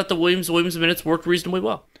guys. And I thought the Williams minutes worked reasonably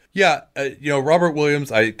well. Yeah, Robert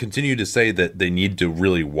Williams, I continue to say that they need to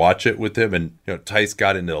really watch it with him. And, Tice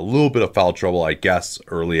got into a little bit of foul trouble, I guess,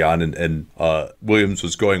 early on. And Williams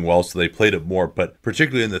was going well, so they played it more. But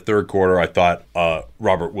particularly in the third quarter, I thought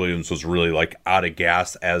Robert Williams was really, out of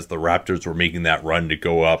gas as the Raptors were making that run to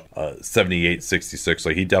go up 78-66. So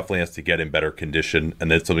he definitely has to get in better condition.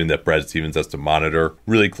 And that's something that Brad Stevens has to monitor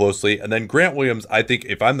really closely. And then Grant Williams, I think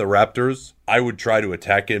if I'm the Raptors, I would try to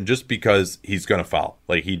attack him just because he's going to foul.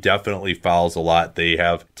 He definitely fouls a lot. They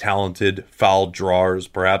have talented foul drawers,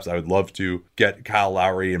 perhaps. I would love to get Kyle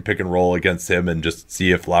Lowry and pick and roll against him and just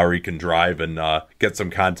see if Lowry can drive and get some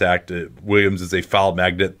contact. Williams is a foul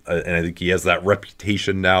magnet, and I think he has that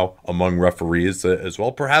reputation now among referees as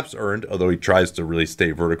well. Perhaps earned, although he tries to really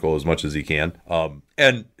stay vertical as much as he can.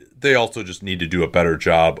 And they also just need to do a better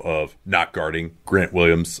job of not guarding Grant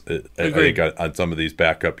Williams, I think, on some of these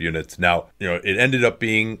backup units. Now, it ended up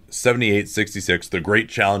being 78-66, the great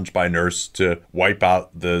challenge by Nurse to wipe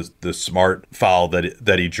out the smart foul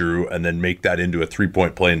that he drew and then make that into a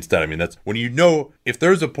 3-point play instead. I mean, that's when if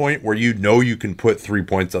there's a point where you can put 3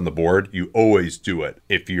 points on the board, you always do it.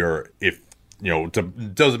 It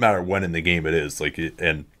doesn't matter when in the game it is,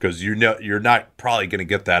 and because you're not probably going to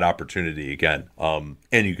get that opportunity again.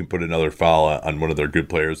 And you can put another foul on one of their good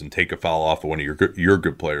players and take a foul off of one of your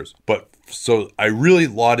good players. But so I really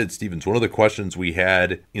lauded Stevens. One of the questions we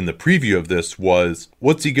had in the preview of this was,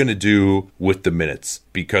 what's he going to do with the minutes?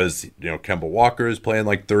 Because, Kemba Walker is playing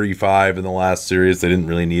 35 in the last series. They didn't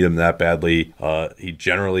really need him that badly. He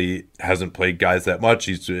generally hasn't played guys that much.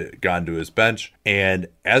 He's gone to his bench. And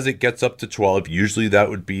as it gets up to 12, usually that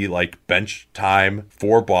would be bench time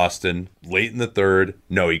for Boston late in the third.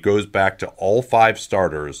 No, he goes back to all 5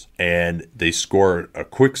 starters and they score a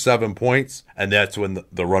quick 7 points. And that's when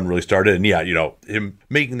the run really started. And him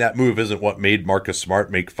making that move isn't what made Marcus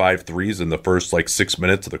Smart make 5 threes in the first 6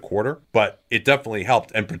 minutes of the quarter. But it definitely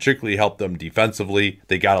helped, and particularly helped them defensively.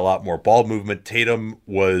 They got a lot more ball movement. Tatum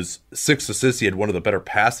was 6 assists. He had one of the better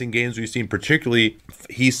passing games we've seen. Particularly,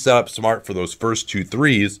 he set up Smart for those first 2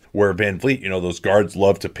 threes where Van Vliet, those guards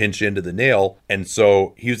love to pinch into the nail. And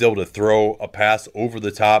so he was able to throw a pass over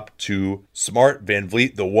the top to Smart. Van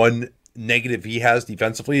Vliet, the one negative he has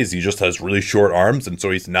defensively is he just has really short arms, and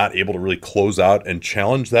so he's not able to really close out and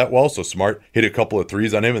challenge that well. So Smart hit a couple of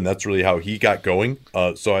threes on him, and that's really how he got going.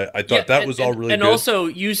 So I thought that was all really good. And also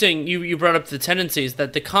using, you brought up the tendencies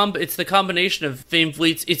that it's the combination of Van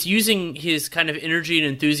Vliet's, it's using his kind of energy and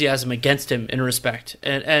enthusiasm against him in respect.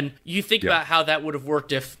 And you think about how that would have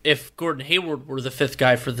worked if Gordon Hayward were the 5th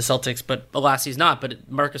guy for the Celtics, but alas, he's not.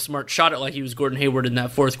 But Marcus Smart shot it like he was Gordon Hayward in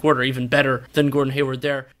that fourth quarter, even better than Gordon Hayward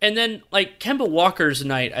there. And then Kemba Walker's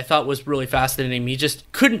night, I thought was really fascinating. He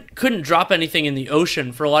just couldn't drop anything in the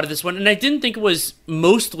ocean for a lot of this one, and I didn't think it was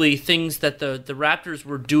mostly things that the Raptors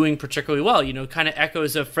were doing particularly well. Kind of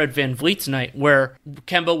echoes of Fred VanVleet's night, where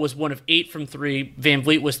Kemba was 1 of 8 from 3,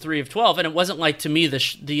 VanVleet was 3 of 12, and it wasn't to me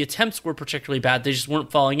the attempts were particularly bad. They just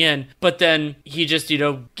weren't falling in. But then he just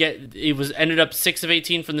ended up 6 of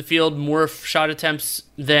 18 from the field, more shot attempts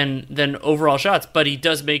than overall shots. But he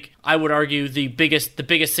does make, I would argue, the biggest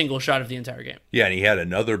single shot of the entire game. Yeah, and he had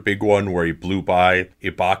another big one where he blew by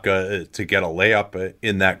Ibaka to get a layup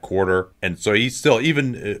in that quarter. And so he's still,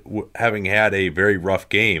 even having had a very rough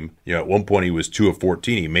game, at one point he was 2 of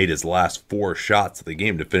 14. He made his last 4 shots of the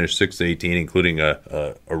game to finish 6 of 18, including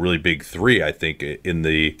a really big 3, I think, in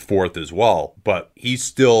the fourth as well. But he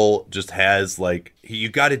still just has you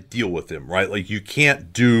got to deal with him, right? You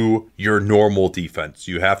can't do your normal defense.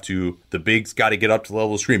 The bigs got to get up to the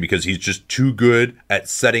level of the screen because he's just too good at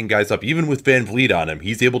setting guys up. Even with Van Vliet on him,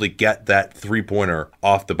 he's able to get that 3-pointer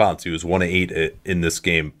off the bounce. He was 1 of 8 in this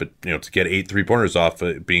game, but to get 8 3-pointers off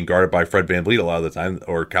being guarded by Fred VanVleet a lot of the time,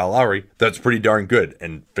 or Kyle Lowry, that's pretty darn good.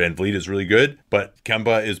 And Van Vliet is really good, but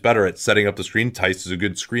Kemba is better at setting up the screen. Tice is a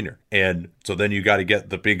good screener. And so then you got to get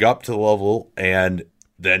the big up to the level, and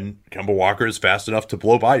then Kemba Walker is fast enough to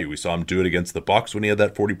blow by you. We saw him do it against the Bucks when he had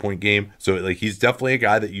that 40-point game. So like he's definitely a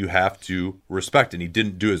guy that you have to respect, and he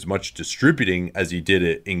didn't do as much distributing as he did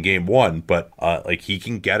it in game one, but like he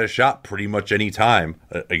can get a shot pretty much any time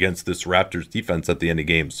against this Raptors defense at the end of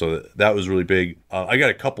games. So that was really big. I got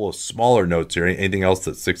a couple of smaller notes here. Anything else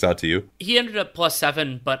that sticks out to you? He ended up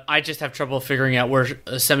 +7, but I just have trouble figuring out where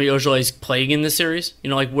Semi Ojeleye is playing in the series. You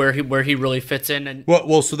know, like where he really fits in. And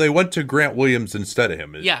well, so they went to Grant Williams instead of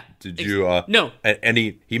him. Yeah. Did you? No. And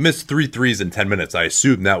he missed 3 threes in 10 minutes. I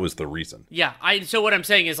assume that was the reason. Yeah. So what I'm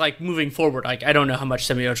saying is, like, moving forward, like I don't know how much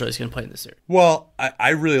Semi Ojeleye is going to play in this series. Well, I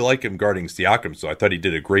really like him guarding Siakam, so I thought he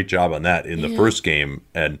did a great job on that in the first game.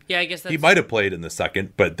 And yeah, I guess he might have played in the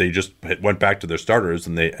second, but they just went back to their starters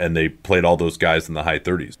and they played all those guys in the high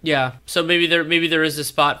 30s. Yeah, so maybe there is a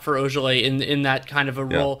spot for Ojeleye in that kind of a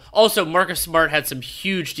role. Yeah. Also, Marcus Smart had some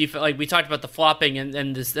huge defense. Like we talked about the flopping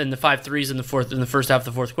and the 5 threes in the first half of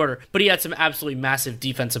the fourth quarter, but he had some absolutely massive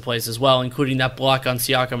defensive plays as well, including that block on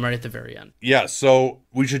Siakam right at the very end. Yeah, so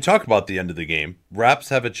we should talk about the end of the game. Raps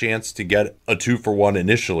have a chance to get a 2-for-1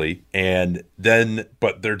 initially,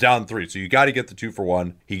 but they're down 3. So you got to get the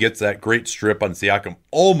 2-for-1. He gets that great strip on Siakam,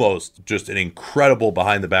 almost just an incredible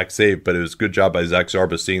behind the back save, but it was a good job by Zach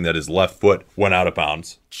Zarba seeing that his left foot went out of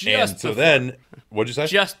bounds. Then, what'd you say?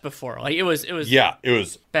 Just before, like it was. Yeah, it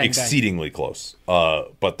was bang, exceedingly close.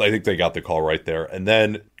 But I think they got the call right there, and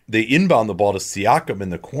then they inbound the ball to Siakam in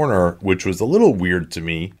the corner, which was a little weird to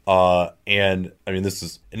me. And I mean, this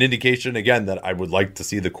is an indication again that I would like to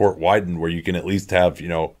see the court widened where you can at least have,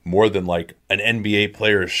 more than like an NBA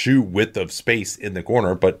player's shoe width of space in the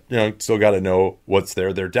corner, but still got to know what's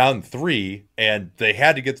there. They're down 3 and they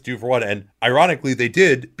had to get the 2-for-1. And ironically they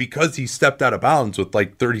did because he stepped out of bounds with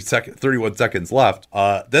like 31 seconds left.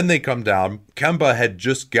 Then they come down. Kemba had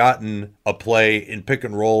just gotten a play in pick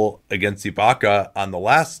and roll against Ibaka on the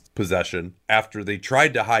last possession after they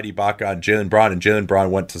tried to hide Ibaka on Jaylen Brown, and Jaylen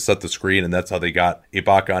Brown went to set the screen, and that's how they got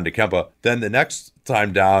Ibaka onto Kemba. Then the next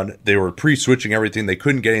time down, they were pre-switching everything. They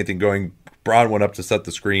couldn't get anything going. Brown went up to set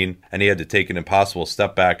the screen, and he had to take an impossible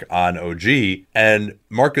step back on OG. And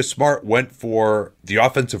Marcus Smart went for the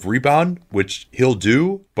offensive rebound, which he'll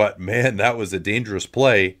do, but man, that was a dangerous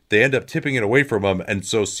play. They end up tipping it away from him, and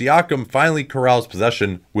so Siakam finally corrals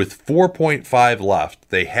possession with 4.5 left.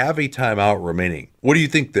 They have a timeout remaining. What do you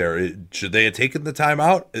think there? Should they have taken the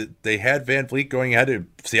timeout? They had Van Vliet going ahead.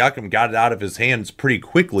 Siakam got it out of his hands pretty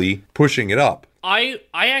quickly, pushing it up. I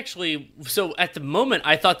actually, so at the moment,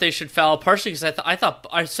 I thought they should foul partially because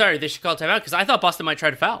they should call timeout because I thought Boston might try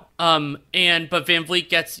to foul. But Van Vliet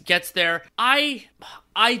gets there.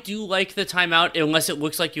 I do like the timeout unless it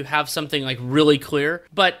looks like you have something like really clear,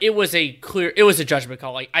 but it was a judgment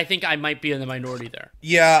call. Like I think I might be in the minority there.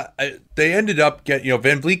 Yeah, they ended up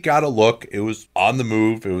Van Vliet got a look. It was on the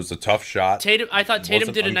move. It was a tough shot. I thought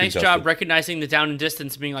Tatum did a nice job recognizing the down and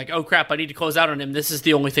distance, being like, oh crap, I need to close out on him. This is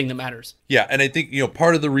the only thing that matters. Yeah, and I think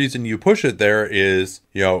part of the reason you push it there is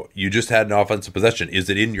you just had an offensive possession. Is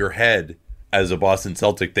it in your head as a Boston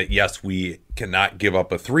Celtic that yes, we cannot give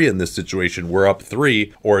up a 3 in this situation, we're up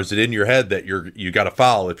 3, or is it in your head that you got to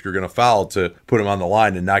foul if you're going to foul to put him on the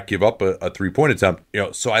line and not give up a 3-point attempt?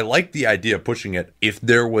 So I like the idea of pushing it. If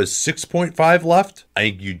there was 6.5 left, I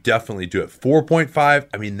think you definitely do it. 4.5,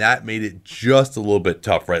 I mean, that made it just a little bit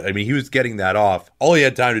tough, right? I mean, he was getting that off. All he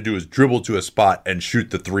had time to do was dribble to a spot and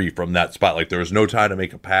shoot the 3 from that spot. Like there was no time to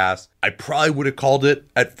make a pass. I probably would have called it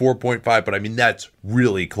at 4.5, but I mean, that's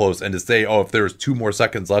really close. And to say, if there was 2 more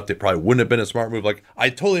seconds left, it probably wouldn't have been a smart move. Like, I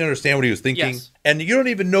totally understand what he was thinking. Yes. And you don't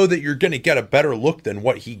even know that you're going to get a better look than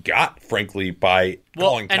what he got, frankly, by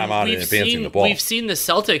calling timeout and advancing the ball. We've seen the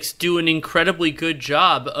Celtics do an incredibly good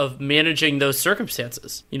job of managing those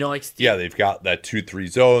circumstances. Yeah, they've got that 2-3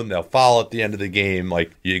 zone. They'll foul at the end of the game.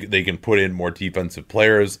 Like, they can put in more defensive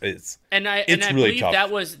players. It's I really believe tough.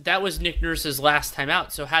 that was Nick Nurse's last time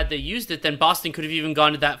out. So had they used it, then Boston could have even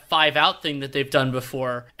gone to that 5-out thing that they've done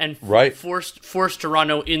before and forced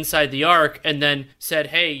Toronto inside the arc, and then said,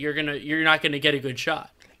 "Hey, you're not gonna get a good shot."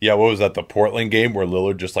 Yeah, what was that? The Portland game where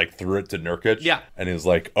Lillard just like threw it to Nurkic. Yeah, and he was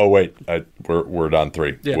like, "Oh wait, we're down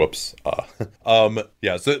 3. Yeah. Whoops."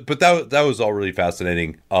 Yeah. So, but that was all really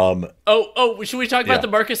fascinating. Should we talk about the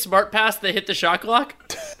Marcus Smart pass that hit the shot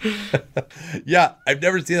clock? Yeah, I've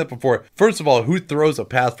never seen that before. First of all, who throws a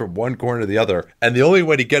pass from one corner to the other? And the only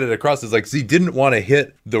way to get it across is like, he didn't want to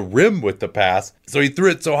hit the rim with the pass, so he threw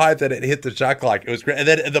it so high that it hit the shot clock. It was great. And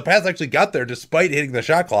then the pass actually got there despite hitting the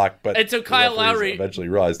shot clock. But and so Kyle Lowry eventually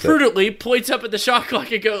realized prudently points up at the shot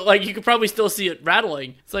clock and go, like, you could probably still see it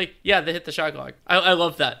rattling. It's like, yeah, they hit the shot clock. I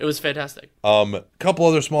love that. It was fantastic. Couple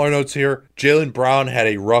other smaller notes here. Jaylen Brown had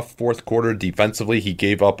a rough fourth quarter defensively. He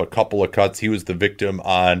gave up a couple of cuts. He was the victim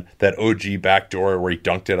on that OG backdoor where he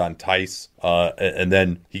dunked it on Tice. And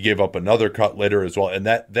then he gave up another cut later as well. And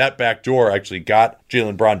that backdoor actually got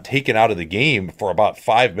Jaylen Brown taken out of the game for about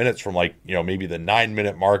 5 minutes from maybe the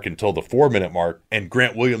 9-minute mark until the 4-minute mark. And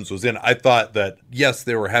Grant Williams was in. I thought that, yes,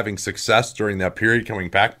 they were having success during that period coming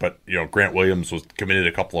back, but, Grant Williams was committed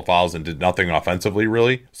a couple of fouls and did nothing offensively,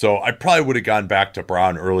 really. So I probably would have gone back to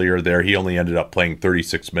Brown earlier there. He only ended up playing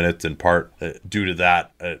 36 minutes in part due to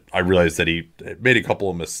that. I realized that he made a couple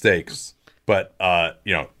of mistakes. But,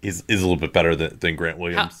 he's a little bit better than Grant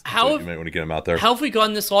Williams. So you might want to get him out there. How have we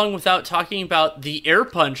gone this long without talking about the air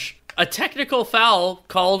punch? A technical foul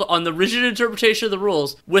called on the rigid interpretation of the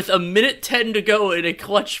rules with a minute 10 to go in a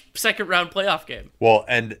clutch second round playoff game. Well,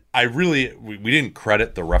 and we didn't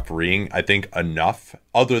credit the refereeing, I think, enough,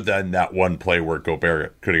 other than that one play where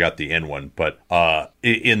Gobert could have got the end one. But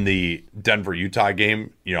in the Denver-Utah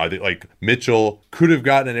game, I think Mitchell could have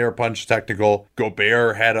gotten an air punch technical.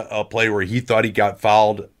 Gobert had a play where he thought he got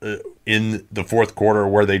fouled in the fourth quarter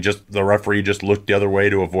where the referee just looked the other way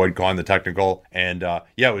to avoid calling the technical. And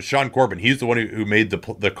it was Sean Corbin. He's the one who made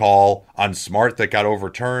the call on Smart that got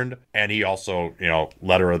overturned. And he also,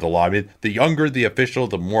 letter of the law. I mean, the younger the official,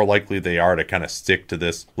 the more likely they are to kind of stick to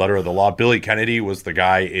this letter of the law. Billy Kennedy was the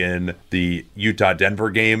guy in the Utah-Denver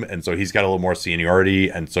game. And so he's got a little more seniority.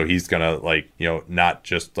 And so he's going to not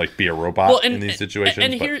just be a robot in these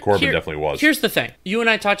situations. But Corbin definitely was. Here's the thing. You and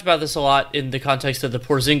I talked about this a lot in the context of the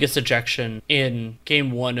Porzingis ejection in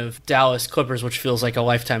game 1 of Dallas Clippers, which feels like a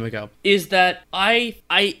lifetime ago, is that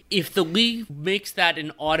if the league makes that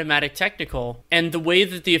an automatic technical, and the way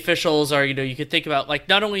that the officials are, you could think about,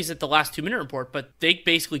 not only is it the last 2-minute report, but they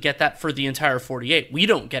basically get that for the entire 48. We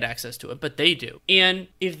don't get access to it, but they do. And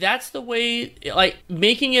if that's the way,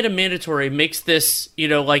 making it a mandatory makes this,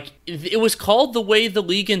 it was called the way the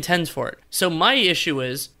league intends for it. So my issue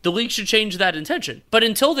is the league should change that intention. But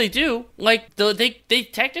until they do, they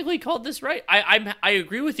technically called this right. I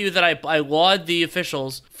agree with you that I laud the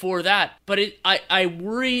officials for that, but I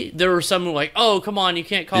worry there were some who were like, oh, come on, you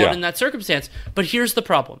can't call it in that circumstance. But here's the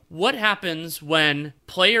problem. What happens when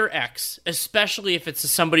player X, especially if it's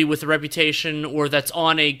somebody with a reputation or that's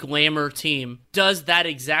on a glamour team, does that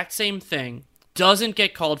exact same thing, doesn't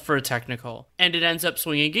get called for a technical, and it ends up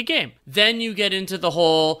swinging a game? Then you get into the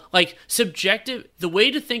whole, subjective. The way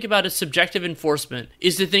to think about a subjective enforcement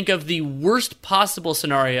is to think of the worst possible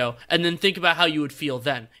scenario and then think about how you would feel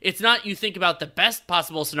then. It's not you think about the best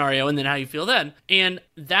possible scenario and then how you feel then. And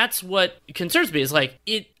that's what concerns me, is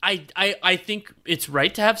I think it's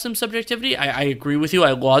right to have some subjectivity. I agree with you.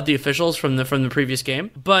 I laud the officials from the previous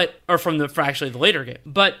game, or from actually the later game.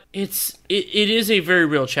 But it is a very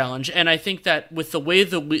real challenge, and I think that with the way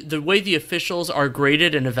the officials are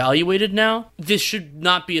graded and evaluated now, this should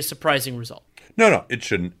not be a surprising result. No, it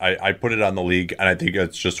shouldn't. I put it on the league, and I think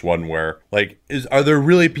it's just one where, are there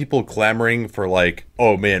really people clamoring for,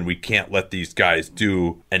 oh man, we can't let these guys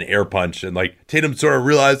do an air punch? And Tatum sort of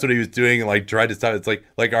realized what he was doing and tried to stop. It's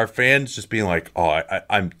like our fans just being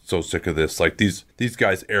I'm so sick of this. These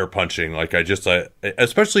guys air punching.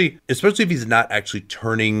 Especially if he's not actually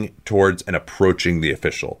turning towards and approaching the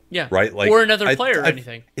official. Yeah. Right? Or another player or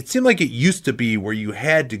anything. It seemed like it used to be where you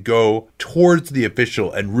had to go towards the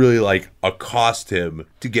official and really accost him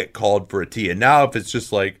to get called for a T. And now if it's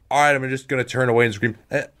just all right, I'm just going to turn away and scream.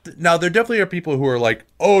 Now there definitely are people who are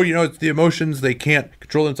oh, it's the emotions, they can't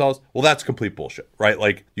control themselves. Well, that's complete bullshit,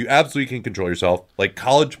 right? You absolutely can control yourself.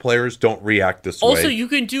 College players don't react this way. Also, you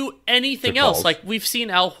can do anything else. We've seen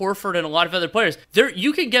Al Horford and a lot of other players.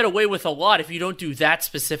 You can get away with a lot if you don't do that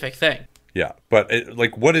specific thing. Yeah, but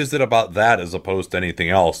what is it about that as opposed to anything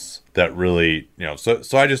else that really, so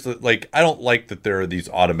I just, I don't like that there are these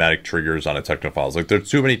automatic triggers on a technical fouls. There's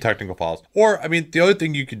too many technical fouls. Or, the other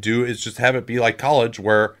thing you could do is just have it be like college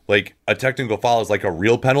where, a technical foul is a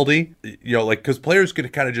real penalty, because players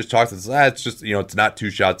could kind of just talk to this, it's just, it's not 2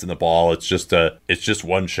 shots in the ball. It's just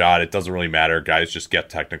one shot. It doesn't really matter. Guys just get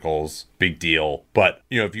technicals. Big deal. But,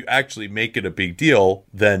 if you actually make it a big deal,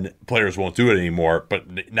 then players won't do it anymore.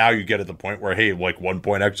 But now you get at the point where, hey, 1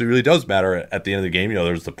 point actually really does matter at the end of the game.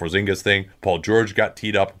 There's the Porzingis Porzingis thing. Paul George got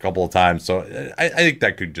teed up a couple of times. So I think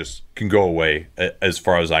that can go away as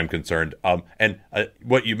far as I'm concerned. And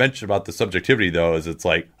what you mentioned about the subjectivity, though, is it's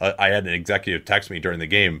like I had an executive text me during the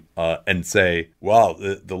game and say, wow,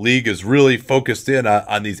 the league is really focused in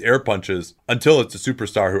on these air punches until it's a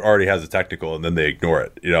superstar who already has a technical, and then they ignore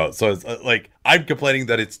it. So it's like I'm complaining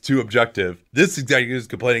that it's too objective. This executive is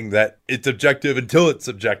complaining that it's objective until it's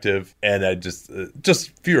subjective, and I just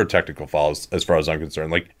fewer technical fouls as far as I'm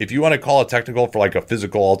concerned. Like, if you want to call a technical for like a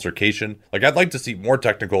physical altercation, like I'd like to see more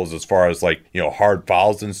technicals as far as like hard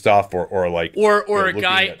fouls and stuff, or like a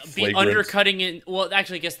guy be undercutting in. Well,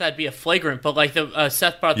 actually, I guess that'd be a flagrant. But like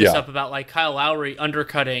Seth brought this up about like Kyle Lowry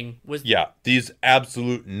undercutting was these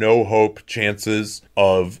absolute no hope chances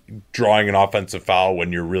of drawing an offensive foul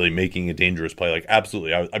when you're really making a dangerous play. Like,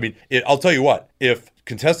 absolutely. I mean, I'll tell you what, if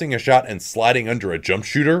contesting a shot and sliding under a jump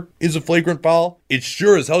shooter is a flagrant foul, it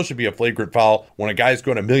sure as hell should be a flagrant foul when a guy's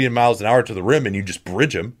going a million miles an hour to the rim and you just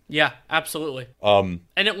bridge him. Yeah, absolutely. And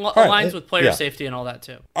it aligns with player safety and all that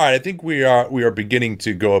too. All right, I think we are beginning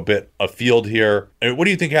to go a bit afield here. What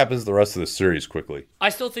do you think happens the rest of the series quickly? I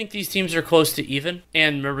still think these teams are close to even,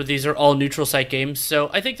 and remember, these are all neutral site games. So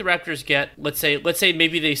I think the Raptors get, let's say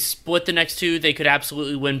maybe they split the next two. They could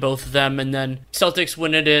absolutely win both of them, and then Celtics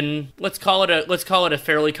win it in. Let's call it a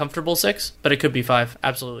fairly comfortable 6, but it could be 5.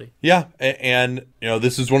 Absolutely. Yeah, and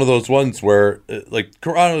this is one of those ones where like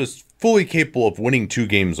Toronto is fully capable of winning 2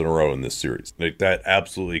 games in a row in this series. Like, that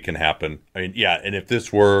absolutely can happen. I mean, and if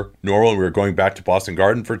this were normal and we were going back to Boston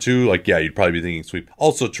Garden for 2, you'd probably be thinking sweep.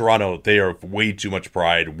 Also, Toronto, they are way too much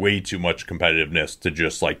pride, way too much competitiveness to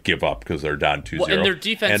just give up because they're down 2-0. Well, and their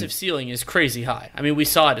defensive ceiling is crazy high. I mean, we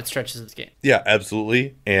saw it at stretches of this game. Yeah,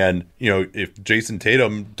 absolutely. And, if Jason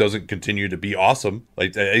Tatum doesn't continue to be awesome, I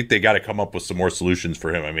think they got to come up with some more solutions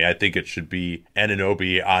for him. I mean, I think it should be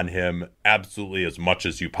Anunoby on him absolutely as much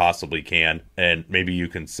as you possibly can, and maybe you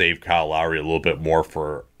can save Kyle Lowry a little bit more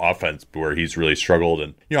for offense where he's really struggled.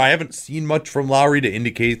 And I haven't seen much from Lowry to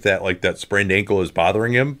indicate that that sprained ankle is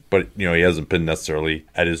bothering him, but he hasn't been necessarily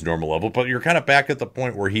at his normal level. But you're kind of back at the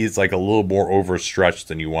point where he's a little more overstretched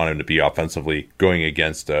than you want him to be offensively, going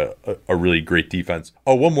against a really great defense.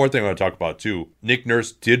 Oh, one more thing I want to talk about too. Nick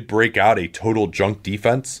Nurse did break out a total junk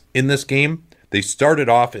defense in this game. They started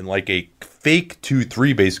off in a fake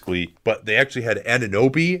 2-3 basically, but they actually had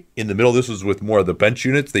Anunoby in the middle. This was with more of the bench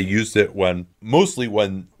units. They used it mostly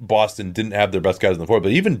when Boston didn't have their best guys on the floor,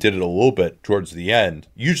 but even did it a little bit towards the end.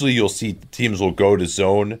 Usually you'll see teams will go to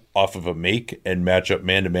zone off of a make and match up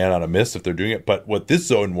man-to-man on a miss if they're doing it. But what this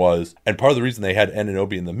zone was, and part of the reason they had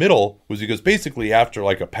Anunoby in the middle, was because basically after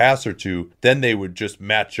a pass or two, then they would just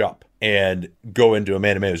match up and go into a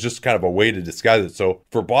man-to-man. It was just kind of a way to disguise it. So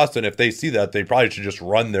for Boston, if they see that, they probably should just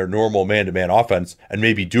run their normal man-to-man offense and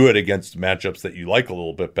maybe do it against matchups that you like a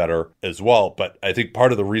little bit better as well. But I think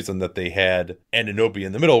part of the reason that they had Anunoby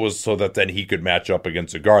in the middle was so that then he could match up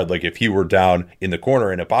against a guard. Like if he were down in the corner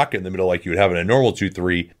and Ibaka in the middle like you would have in a normal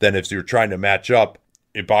 2-3, then if you're trying to match up,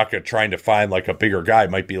 Ibaka trying to find a bigger guy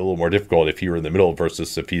might be a little more difficult if he were in the middle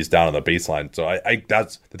versus if he's down on the baseline. So I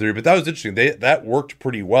that's the theory. But that was interesting. That worked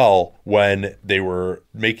pretty well when they were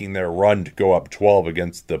making their run to go up 12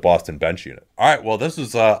 against the Boston bench unit. All right, well, this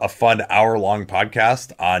was a fun hour-long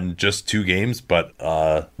podcast on just 2 games, but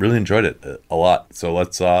really enjoyed it a lot. So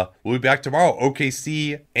we'll be back tomorrow.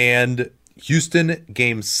 OKC and Houston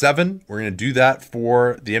Game 7. We're going to do that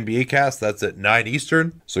for the NBA cast. That's at 9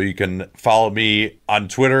 Eastern. So you can follow me on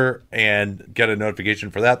Twitter and get a notification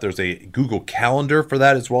for that. There's a Google Calendar for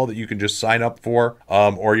that as well that you can just sign up for,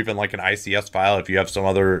 or even an ICS file if you have some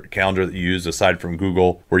other calendar that you use aside from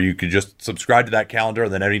Google, where you could just subscribe to that calendar,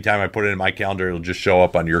 and then anytime I put it in my calendar, it'll just show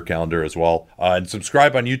up on your calendar as well. And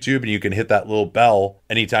subscribe on YouTube, and you can hit that little bell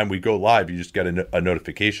anytime we go live. You just get a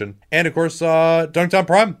notification. And of course, Dunktown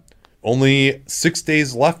Prime. Only 6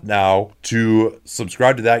 days left now to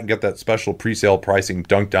subscribe to that and get that special pre-sale pricing,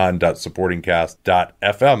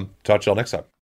 dunkdown.supportingcast.fm. Talk to y'all next time.